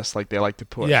like this, they like to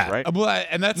push, right? Well,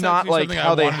 and that's not something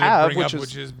how they have,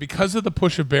 which is because of the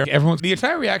push of Baron. The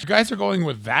entire reaction, guys are going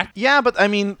with that. Yeah, but I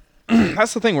mean,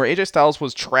 that's the thing where AJ Styles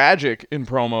was tragic in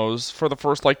promos for the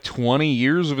first like 20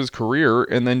 years of his career,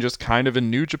 and then just kind of in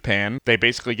New Japan, they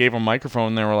basically gave him a microphone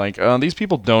and they were like, these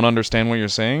people don't understand what you're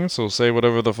saying, so say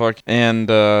whatever the fuck. And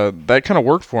that kind of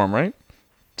worked for him, right?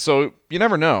 So you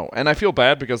never know. And I feel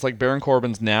bad because like Baron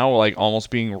Corbin's now like almost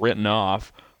being written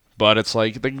off, but it's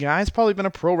like the guy's probably been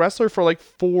a pro wrestler for like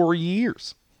 4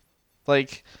 years.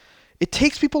 Like, it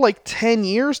takes people like 10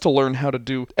 years to learn how to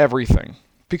do everything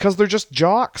because they're just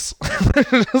jocks.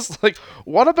 Just like,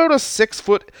 what about a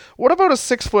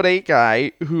 6'8"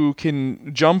 guy who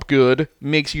can jump good,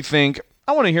 makes you think,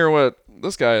 I want to hear what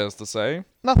this guy has to say?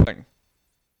 Nothing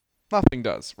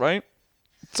does, right?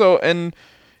 So, and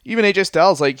even AJ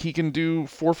Styles, like, he can do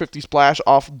 450 splash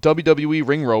off WWE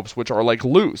ring ropes, which are like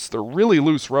loose. They're really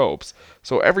loose ropes.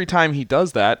 So every time he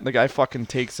does that, the guy fucking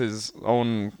takes his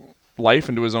own life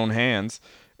into his own hands.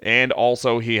 And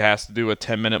also he has to do a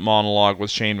 10-minute monologue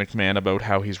with Shane McMahon about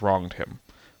how he's wronged him.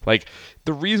 Like,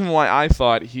 the reason why I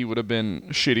thought he would have been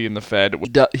shitty in the Fed,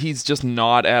 he's just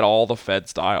not at all the Fed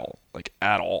style. Like,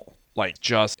 at all. Like,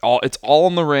 it's all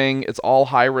in the ring. It's all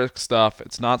high-risk stuff.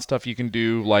 It's not stuff you can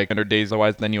do, like, 100 days.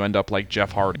 Otherwise, then you end up like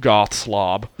Jeff Hardy, goth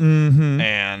slob. Mm-hmm.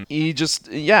 And he just,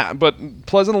 but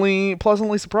pleasantly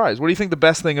surprised. What do you think the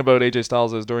best thing about AJ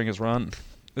Styles is during his run?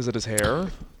 Is it his hair?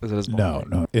 Is it his body?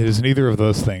 No. It is neither of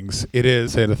those things. It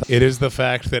is the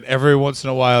fact that every once in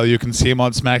a while you can see him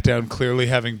on SmackDown clearly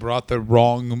having brought the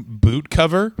wrong boot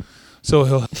cover. So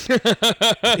he'll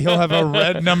have a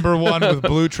red number 1 with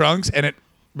blue trunks, and it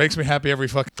makes me happy every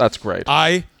fucking... That's great.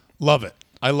 I love it.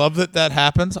 I love that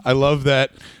happens. I love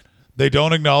that they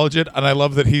don't acknowledge it, and I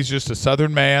love that he's just a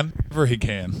Southern man wherever he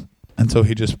can, and so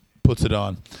he just puts it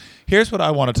on. Here's what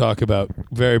I want to talk about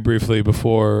very briefly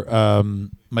before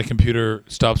my computer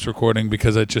stops recording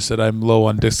because I just said I'm low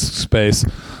on disk space,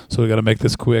 so we got to make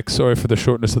this quick. Sorry for the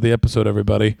shortness of the episode,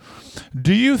 everybody.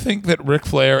 Do you think that Ric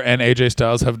Flair and AJ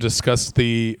Styles have discussed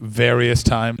the various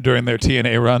times during their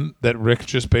TNA run that Ric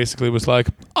just basically was like,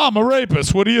 I'm a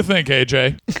rapist. What do you think,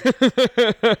 AJ?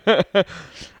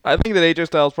 I think that AJ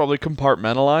Styles probably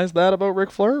compartmentalized that about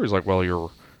Ric Flair. He's like, well,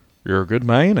 you're a good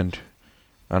man, and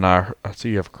I see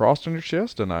you have a cross on your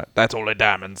chest, and that's only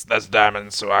diamonds. That's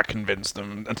diamonds, so I convinced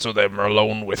them, and so they were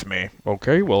alone with me.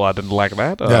 Okay, well, I didn't like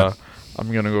that. Yeah.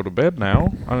 I'm going to go to bed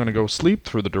now. I'm going to go sleep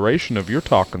through the duration of your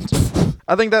talkings.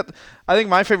 I think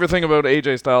my favorite thing about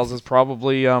AJ Styles is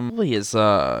probably his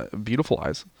beautiful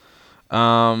eyes.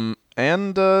 And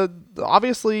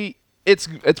obviously, it's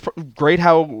great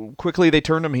how quickly they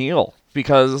turned him heel,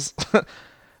 because...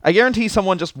 I guarantee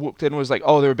someone just walked in and was like,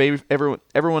 oh, they're a baby.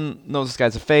 Everyone knows this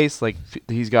guy's a face. Like,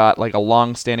 he's got, like, a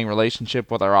long-standing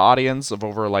relationship with our audience of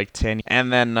over, like, 10 years.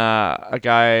 And then a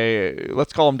guy,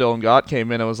 let's call him Dylan Gott,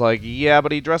 came in and was like, yeah,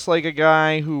 but he dressed like a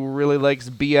guy who really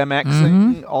likes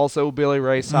BMXing. Also Billy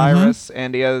Ray Cyrus.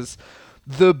 And he has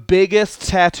the biggest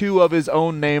tattoo of his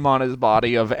own name on his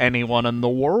body of anyone in the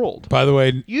world. By the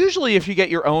way, usually if you get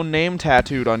your own name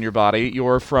tattooed on your body,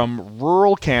 you're from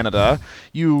rural Canada,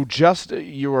 you're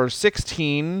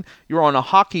 16, you're on a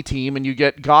hockey team, and you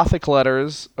get Gothic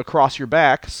letters across your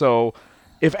back, so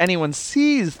if anyone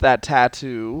sees that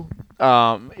tattoo,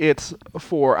 it's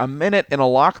for a minute in a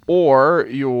lock, or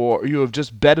you have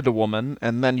just bedded a woman,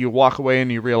 and then you walk away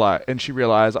and she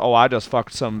realizes, oh, I just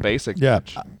fucked some basic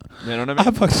bitch. You know what I mean?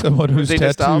 I fucked someone who's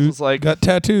got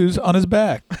tattoos on his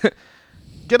back.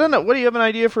 Get on it. What do you have an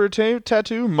idea for a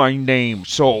tattoo? My name,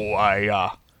 so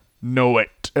I know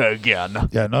it again.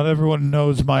 Yeah, not everyone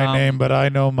knows my name, but I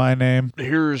know my name.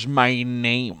 Here's my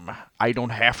name. I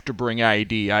don't have to bring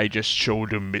ID. I just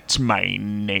showed him it's my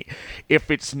name.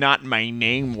 If it's not my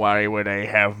name, why would I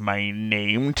have my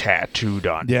name tattooed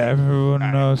on? Yeah,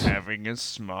 everyone knows. Having a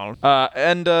small...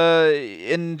 And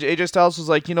AJ Styles was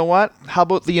like, you know what? How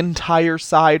about the entire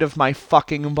side of my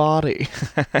fucking body?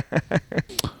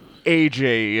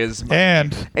 AJ is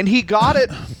and he got it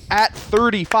at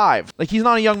 35. Like, he's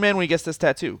not a young man when he gets this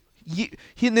tattoo. He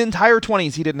in the entire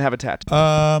 20s he didn't have a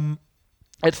tattoo.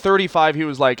 At 35 he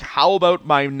was like, how about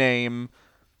my name?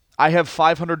 I have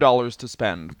 $500 to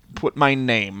spend. Put my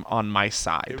name on my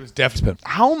side. It was definitely.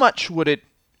 How much would it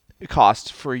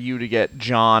cost for you to get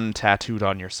John tattooed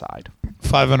on your side?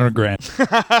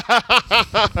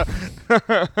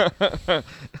 $500,000.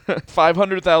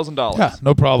 $500,000. Yeah,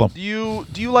 no problem. Do you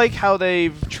like how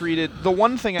they've treated the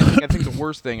one thing? I think the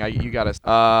worst thing the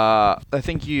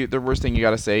worst thing you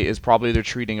gotta say is probably their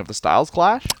treating of the Styles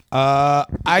Clash. I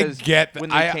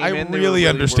really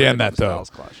understand that though.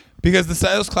 Because the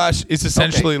Styles Clash is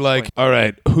essentially like, all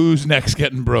right, who's next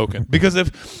getting broken? Because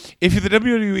if you're the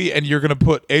WWE and you're going to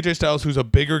put AJ Styles, who's a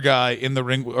bigger guy in the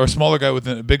ring, or a smaller guy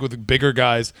with bigger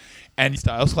guys, and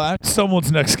Styles Clash,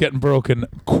 someone's next getting broken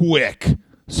quick.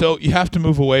 So you have to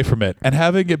move away from it. And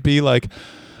having it be like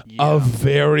a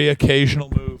very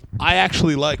occasional move, I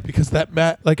actually like, because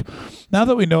that like, now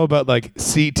that we know about like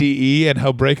CTE and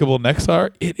how breakable necks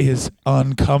are, it is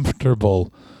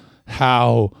uncomfortable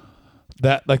how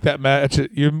that match,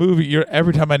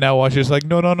 every time I now watch it, it's like,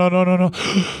 no.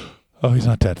 Oh, he's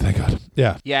not dead, thank God.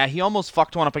 Yeah. Yeah, he almost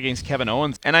fucked one up against Kevin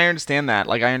Owens, and I understand that.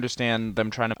 Like, I understand them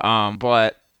trying to,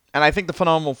 and I think the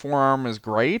phenomenal forearm is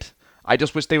great. I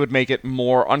just wish they would make it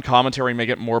more, on commentary, make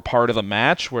it more part of the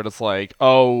match, where it's like,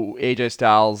 oh, AJ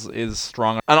Styles is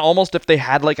strong. And almost if they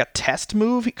had like a test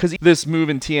move, because this move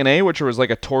in TNA, which was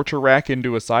like a torture rack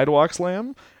into a sidewalk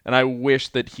slam, and I wish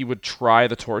that he would try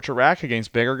the torture rack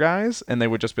against bigger guys, and they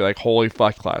would just be like, holy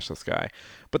fuck, Clash this guy.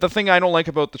 But the thing I don't like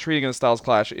about the treating of the Styles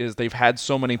Clash is they've had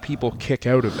so many people kick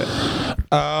out of it.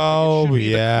 Oh,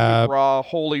 yeah. Raw,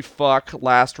 holy fuck,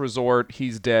 last resort,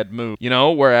 he's dead move. You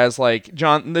know, whereas like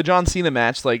the John Cena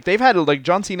match, like they've had like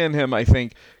John Cena and him, I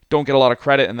think, don't get a lot of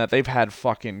credit in that they've had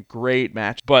fucking great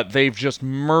matches, but they've just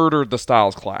murdered the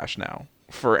Styles Clash now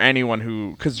for anyone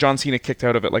who, because John Cena kicked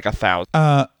out of it like 1,000.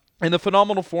 And the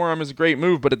phenomenal forearm is a great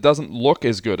move, but it doesn't look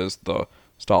as good as the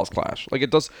Styles Clash. Like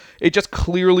it just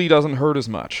clearly doesn't hurt as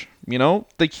much. You know,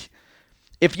 like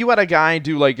if you had a guy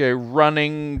do like a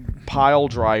running pile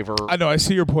driver, I know, I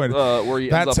see your point. Where he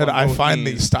that ends said, up on I both find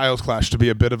the knees. Styles Clash to be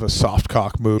a bit of a soft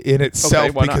cock move in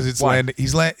itself, why not? because it's Why?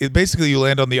 basically you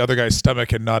land on the other guy's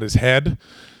stomach and not his head.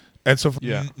 And so,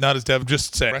 not as Dev,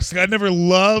 just saying. I never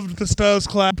loved the Styles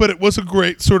Clash, but it was a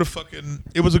great sort of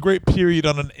it was a great period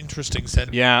on an interesting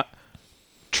sentence. Yeah.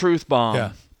 Truth bomb.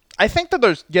 Yeah. I think that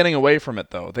they're getting away from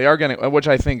it though. They are getting, which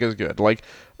I think is good. Like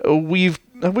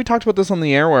have we talked about this on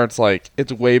the air, where it's like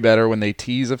it's way better when they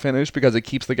tease a finish, because it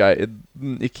keeps the guy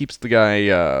keeps the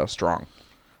guy strong.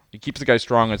 It keeps the guy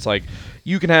strong. It's like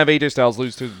you can have AJ Styles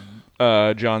lose to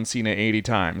John Cena 80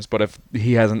 times, but if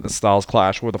he hasn't the Styles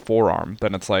Clash with a forearm,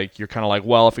 then it's like you're kind of like,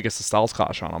 well, if he gets the Styles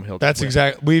Clash on him, he'll. That's win.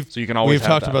 exactly. So you can always we've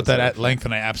talked have about that as at length,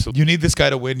 and I absolutely. You need this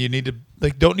guy to win. You need to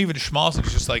don't even schmaltz.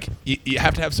 It's just like you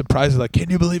have to have surprises. Like,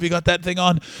 can you believe he got that thing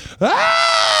on?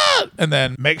 Ah! And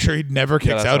then make sure he never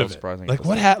kicks out of it. Like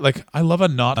what? Like I love a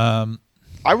not.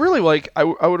 I really like. I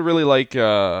would really like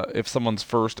if someone's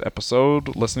first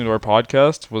episode listening to our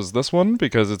podcast was this one,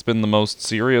 because it's been the most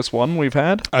serious one we've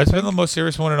had. It's been the most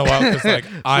serious one in a while. Because like,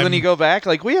 so then you go back.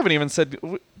 Like we haven't even said.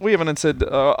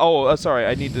 Sorry.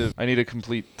 I need to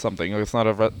complete something. It's not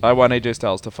a. I want AJ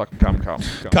Styles to fucking come.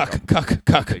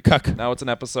 Cuck. Now it's an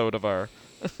episode of our.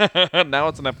 Now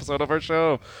it's an episode of our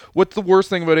show. What's the worst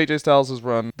thing about AJ Styles'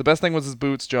 run? The best thing was his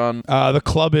boots, John. The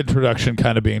club introduction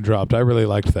kind of being dropped. I really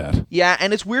liked that. Yeah,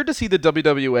 and it's weird to see the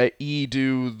WWE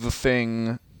do the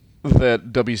thing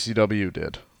that WCW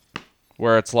did,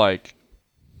 where it's like,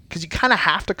 because you kind of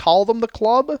have to call them the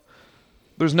club.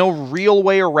 There's no real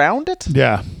way around it.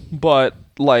 Yeah. But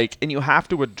like, and you have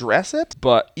to address it.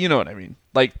 But you know what I mean.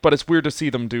 Like, but it's weird to see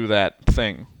them do that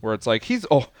thing where it's like, he's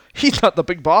not the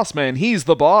big boss, man. He's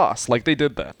the boss. Like, they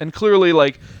did that. And clearly,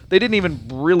 like, they didn't even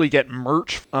really get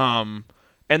merch. And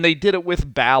they did it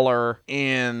with Balor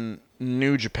in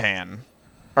New Japan.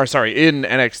 Or, sorry, in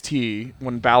NXT,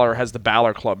 when Balor has the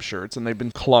Balor Club shirts, and they've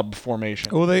been club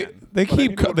formation. Well, they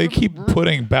keep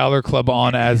putting Balor Club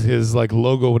on as his like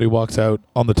logo when he walks out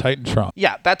on the Titantron.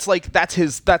 Yeah, that's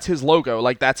his logo,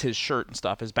 like that's his shirt and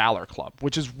stuff, his Balor Club,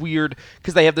 which is weird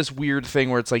because they have this weird thing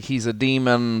where it's like he's a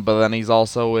demon, but then he's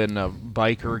also in a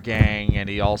biker gang, and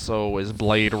he also is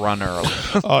Blade Runner.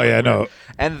 Oh yeah, no.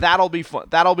 And that'll be fun.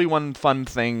 That'll be one fun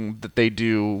thing that they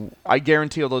do. I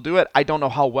guarantee they'll do it. I don't know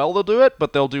how well they'll do it,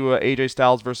 but they'll do a AJ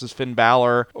Styles versus Finn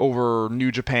Balor over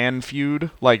New Japan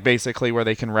feud, like basically where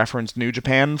they can reference New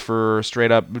Japan for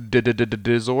straight up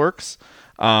Dizorks.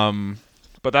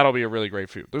 But that'll be a really great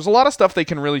feud. There's a lot of stuff they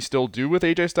can really still do with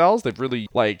AJ Styles. They've really,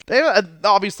 like, they're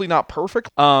obviously not perfect,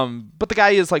 but the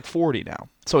guy is like 40 now.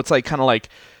 So it's like kind of like,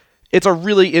 it's a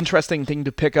really interesting thing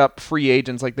to pick up free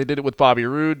agents. Like they did it with Bobby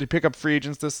Roode, to pick up free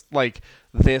agents this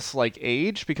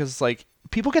age, because it's like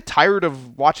people get tired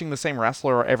of watching the same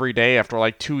wrestler every day after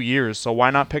like 2 years. So why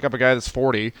not pick up a guy that's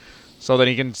 40 so that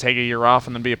he can take a year off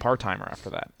and then be a part-timer after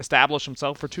that? Establish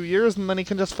himself for 2 years, and then he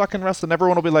can just fucking wrestle, and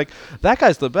everyone will be like, that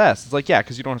guy's the best. It's like, yeah,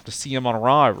 because you don't have to see him on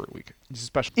Raw every week. He's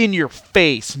special. In your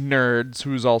face, nerds,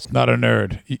 who's also... Not a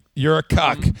nerd. You're a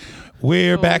cuck.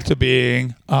 We're back to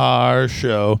being our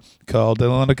show called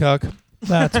Dylan a Cuck.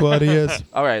 That's what he is.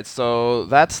 All right, so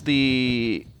that's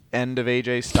the end of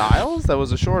AJ Styles. That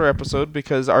was a shorter episode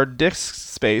because our disk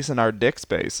space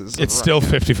is... It's still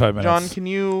 55 minutes. John, can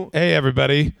you... Hey,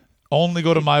 everybody. Only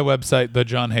go to my website, the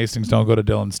John Hastings. Don't go to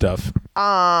Dylan stuff.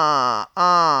 I'm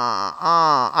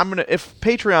gonna, if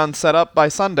Patreon's set up by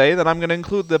Sunday, then I'm gonna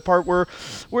include the part where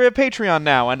we're at Patreon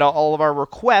now, and all of our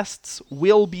requests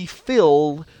will be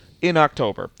filled in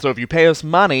October. So if you pay us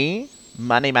money in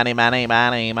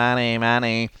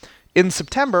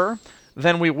September,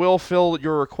 then we will fill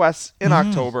your requests in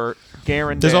October,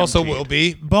 guaranteed. There's also will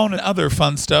be bone and other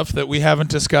fun stuff that we haven't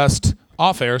discussed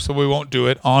off air, so we won't do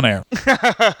it on air.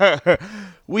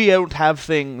 We don't have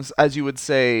things, as you would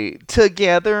say,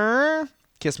 together.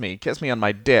 Kiss me on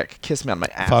my dick, kiss me on my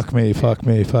ass. Fuck me.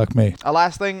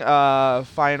 Last thing,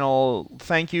 final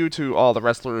thank you to all the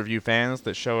Wrestler Review fans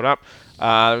that showed up.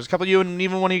 There was a couple of you, and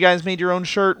even one of you guys made your own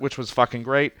shirt, which was fucking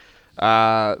great.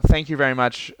 Thank you very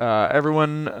much,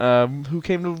 everyone who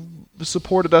came to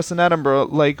supported us in Edinburgh.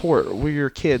 Like, we're your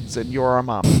kids, and you're our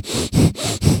mom.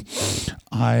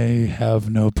 I have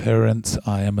no parents.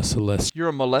 I am a celestial. You're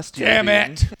a molested. Damn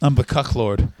being. it! I'm the cuck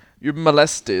lord. You're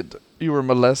molested. You were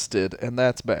molested, and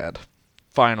that's bad.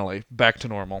 Finally, back to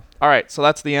normal. All right, so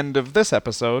that's the end of this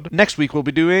episode. Next week we'll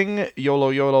be doing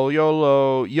YOLO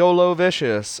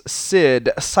Vicious, Sid,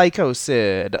 Psycho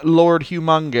Sid, Lord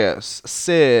Humongous,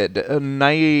 Sid,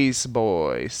 Nice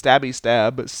Boy, Stabby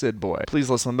Stab, Sid Boy. Please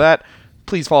listen to that.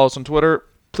 Please follow us on Twitter.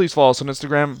 Please follow us on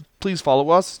Instagram. Please follow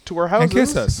us to our houses. And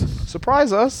kiss us.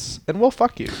 Surprise us, and we'll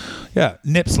fuck you. Yeah,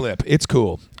 nip slip. It's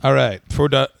cool. All right. For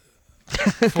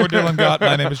Dylan Gott,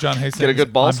 my name is John Hastings. Get a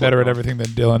good ball I'm slip better at on. everything than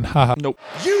Dylan. Haha. Nope.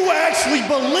 You actually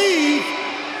believe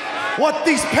what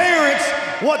these parents,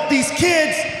 what these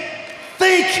kids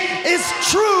think is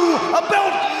true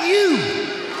about you.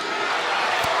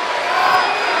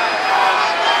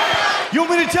 You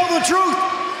want me to tell the truth?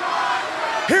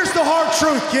 Here's the hard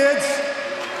truth, kids.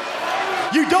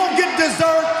 You don't get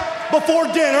dessert before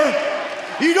dinner.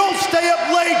 You don't stay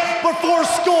up late before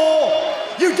school.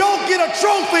 You don't get a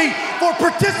trophy for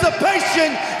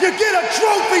participation. You get a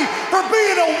trophy for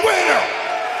being a winner.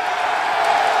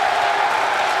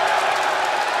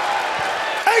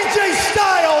 AJ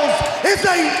Styles is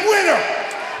a winner.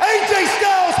 AJ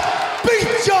Styles beat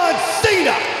John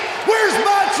Cena. Where's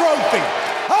my trophy?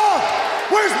 Huh?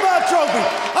 Where's my trophy?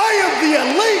 I am the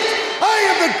elite.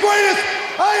 I am the greatest.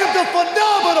 I am the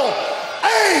phenomenal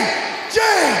AJ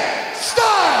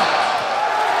Styles.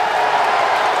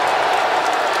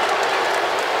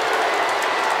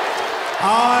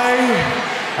 I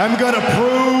am going to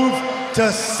prove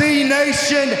to C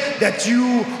Nation that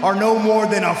you are no more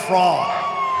than a fraud.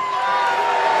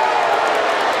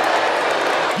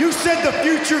 You said the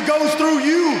future goes through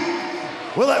you.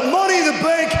 Well, at Money in the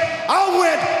Bank, I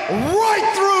went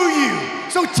right through you.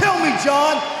 So tell me,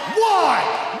 John,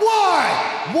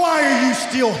 why are you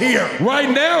still here? Right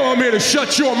now, I'm here to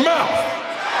shut your mouth.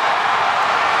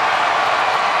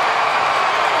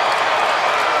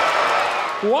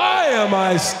 Why am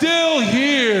I still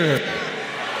here?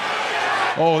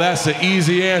 Oh, that's an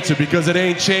easy answer because it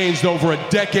ain't changed over a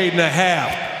decade and a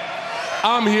half.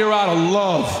 I'm here out of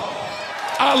love.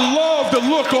 I love the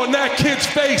look on that kid's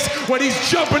face when he's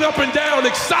jumping up and down,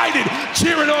 excited,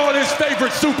 cheering on his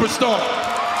favorite superstar.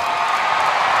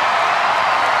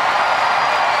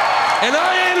 And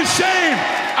I ain't ashamed.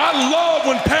 I love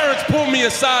when parents pull me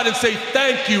aside and say,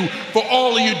 thank you for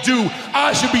all you do.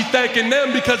 I should be thanking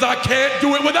them because I can't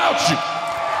do it without you.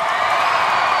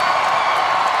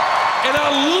 And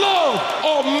I love,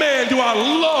 oh man, do I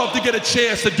love to get a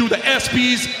chance to do the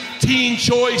ESPYs, Teen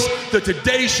Choice, the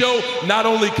Today Show, not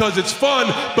only because it's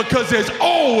fun, because there's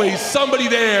always somebody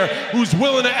there who's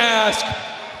willing to ask,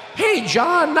 hey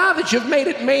John, now that you've made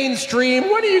it mainstream,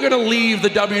 when are you gonna leave the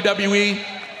WWE?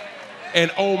 And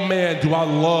oh man, do I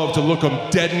love to look them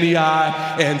dead in the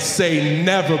eye and say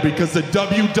never, because the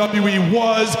WWE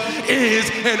was,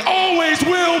 is, and always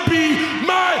will be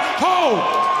my home.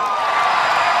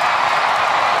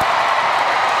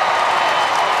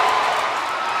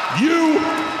 You,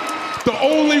 the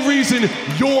only reason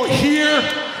you're here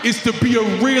is to be a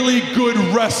really good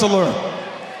wrestler.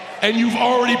 And you've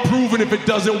already proven if it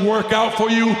doesn't work out for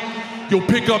you, you'll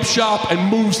pick up shop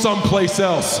and move someplace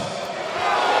else.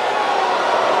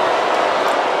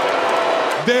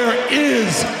 There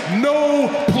is no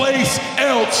place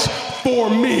else for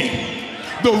me.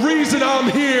 The reason I'm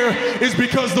here is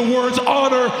because the words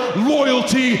honor,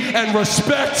 loyalty, and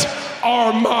respect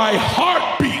are my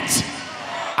heartbeat.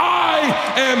 I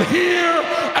am here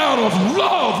out of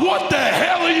love. What the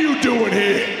hell are you doing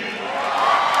here?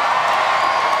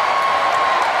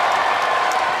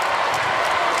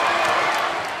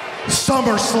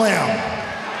 SummerSlam.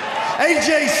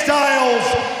 AJ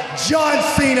Styles, John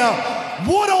Cena,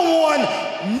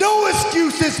 one-on-one, no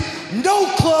excuses, no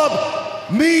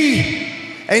club, me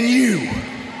and you.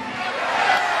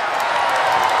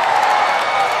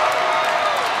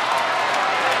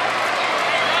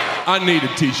 I need to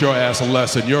teach your ass a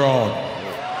lesson. You're on.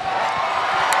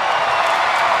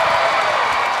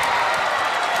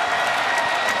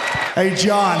 Hey,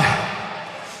 John,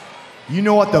 you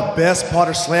know what the best part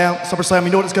of SummerSlam,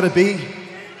 you know what it's gonna be?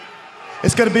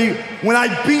 It's gonna be when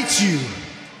I beat you.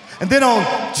 And then on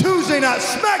Tuesday night,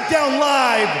 SmackDown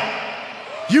Live,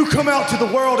 you come out to the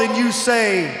world and you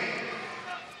say,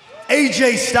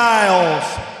 AJ Styles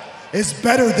is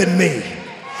better than me.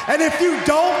 And if you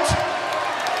don't,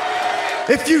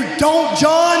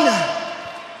 John,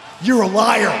 you're a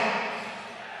liar.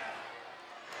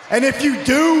 And if you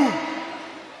do,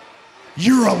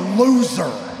 you're a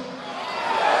loser.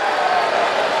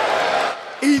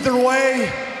 Either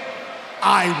way,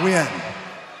 I win.